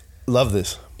 So, love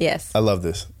this. Yes. I love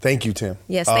this. Thank you, Tim.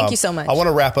 Yes, thank you so much. I want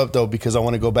to wrap up, though, because I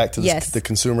want to go back to the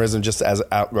consumerism just as an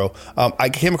outgrow. I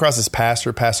came across this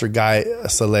Pastor Guy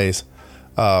Salais.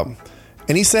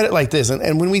 And he said it like this.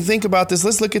 And when we think about this,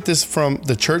 let's look at this from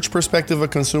the church perspective of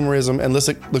consumerism, and let's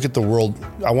look at the world.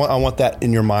 I want that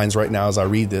in your minds right now as I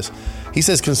read this. He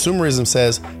says, consumerism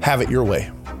says, have it your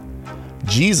way.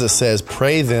 Jesus says,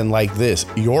 pray then like this: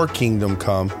 your kingdom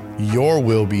come, your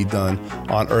will be done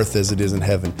on earth as it is in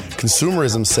heaven.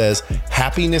 Consumerism says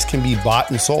happiness can be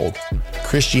bought and sold.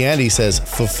 Christianity says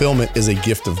fulfillment is a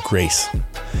gift of grace.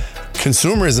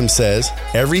 Consumerism says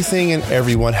everything and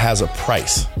everyone has a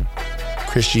price.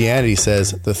 Christianity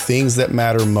says the things that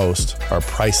matter most are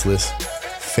priceless: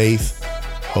 faith,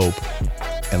 hope,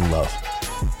 and love.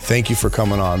 Thank you for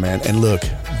coming on, man. And look,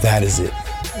 that is it.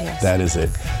 Yes. That is it.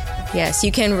 Yes,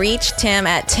 you can reach Tim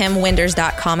at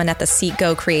timwinders.com and at the Seek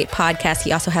Go Create podcast.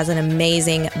 He also has an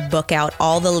amazing book out.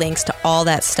 All the links to all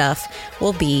that stuff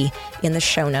will be in the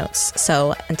show notes.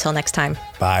 So until next time.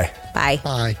 Bye. Bye.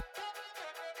 Bye.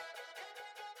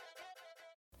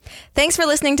 Thanks for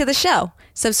listening to the show.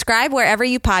 Subscribe wherever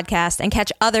you podcast and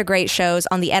catch other great shows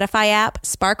on the Edify app,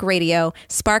 Spark Radio,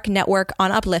 Spark Network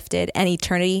on Uplifted, and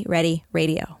Eternity Ready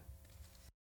Radio.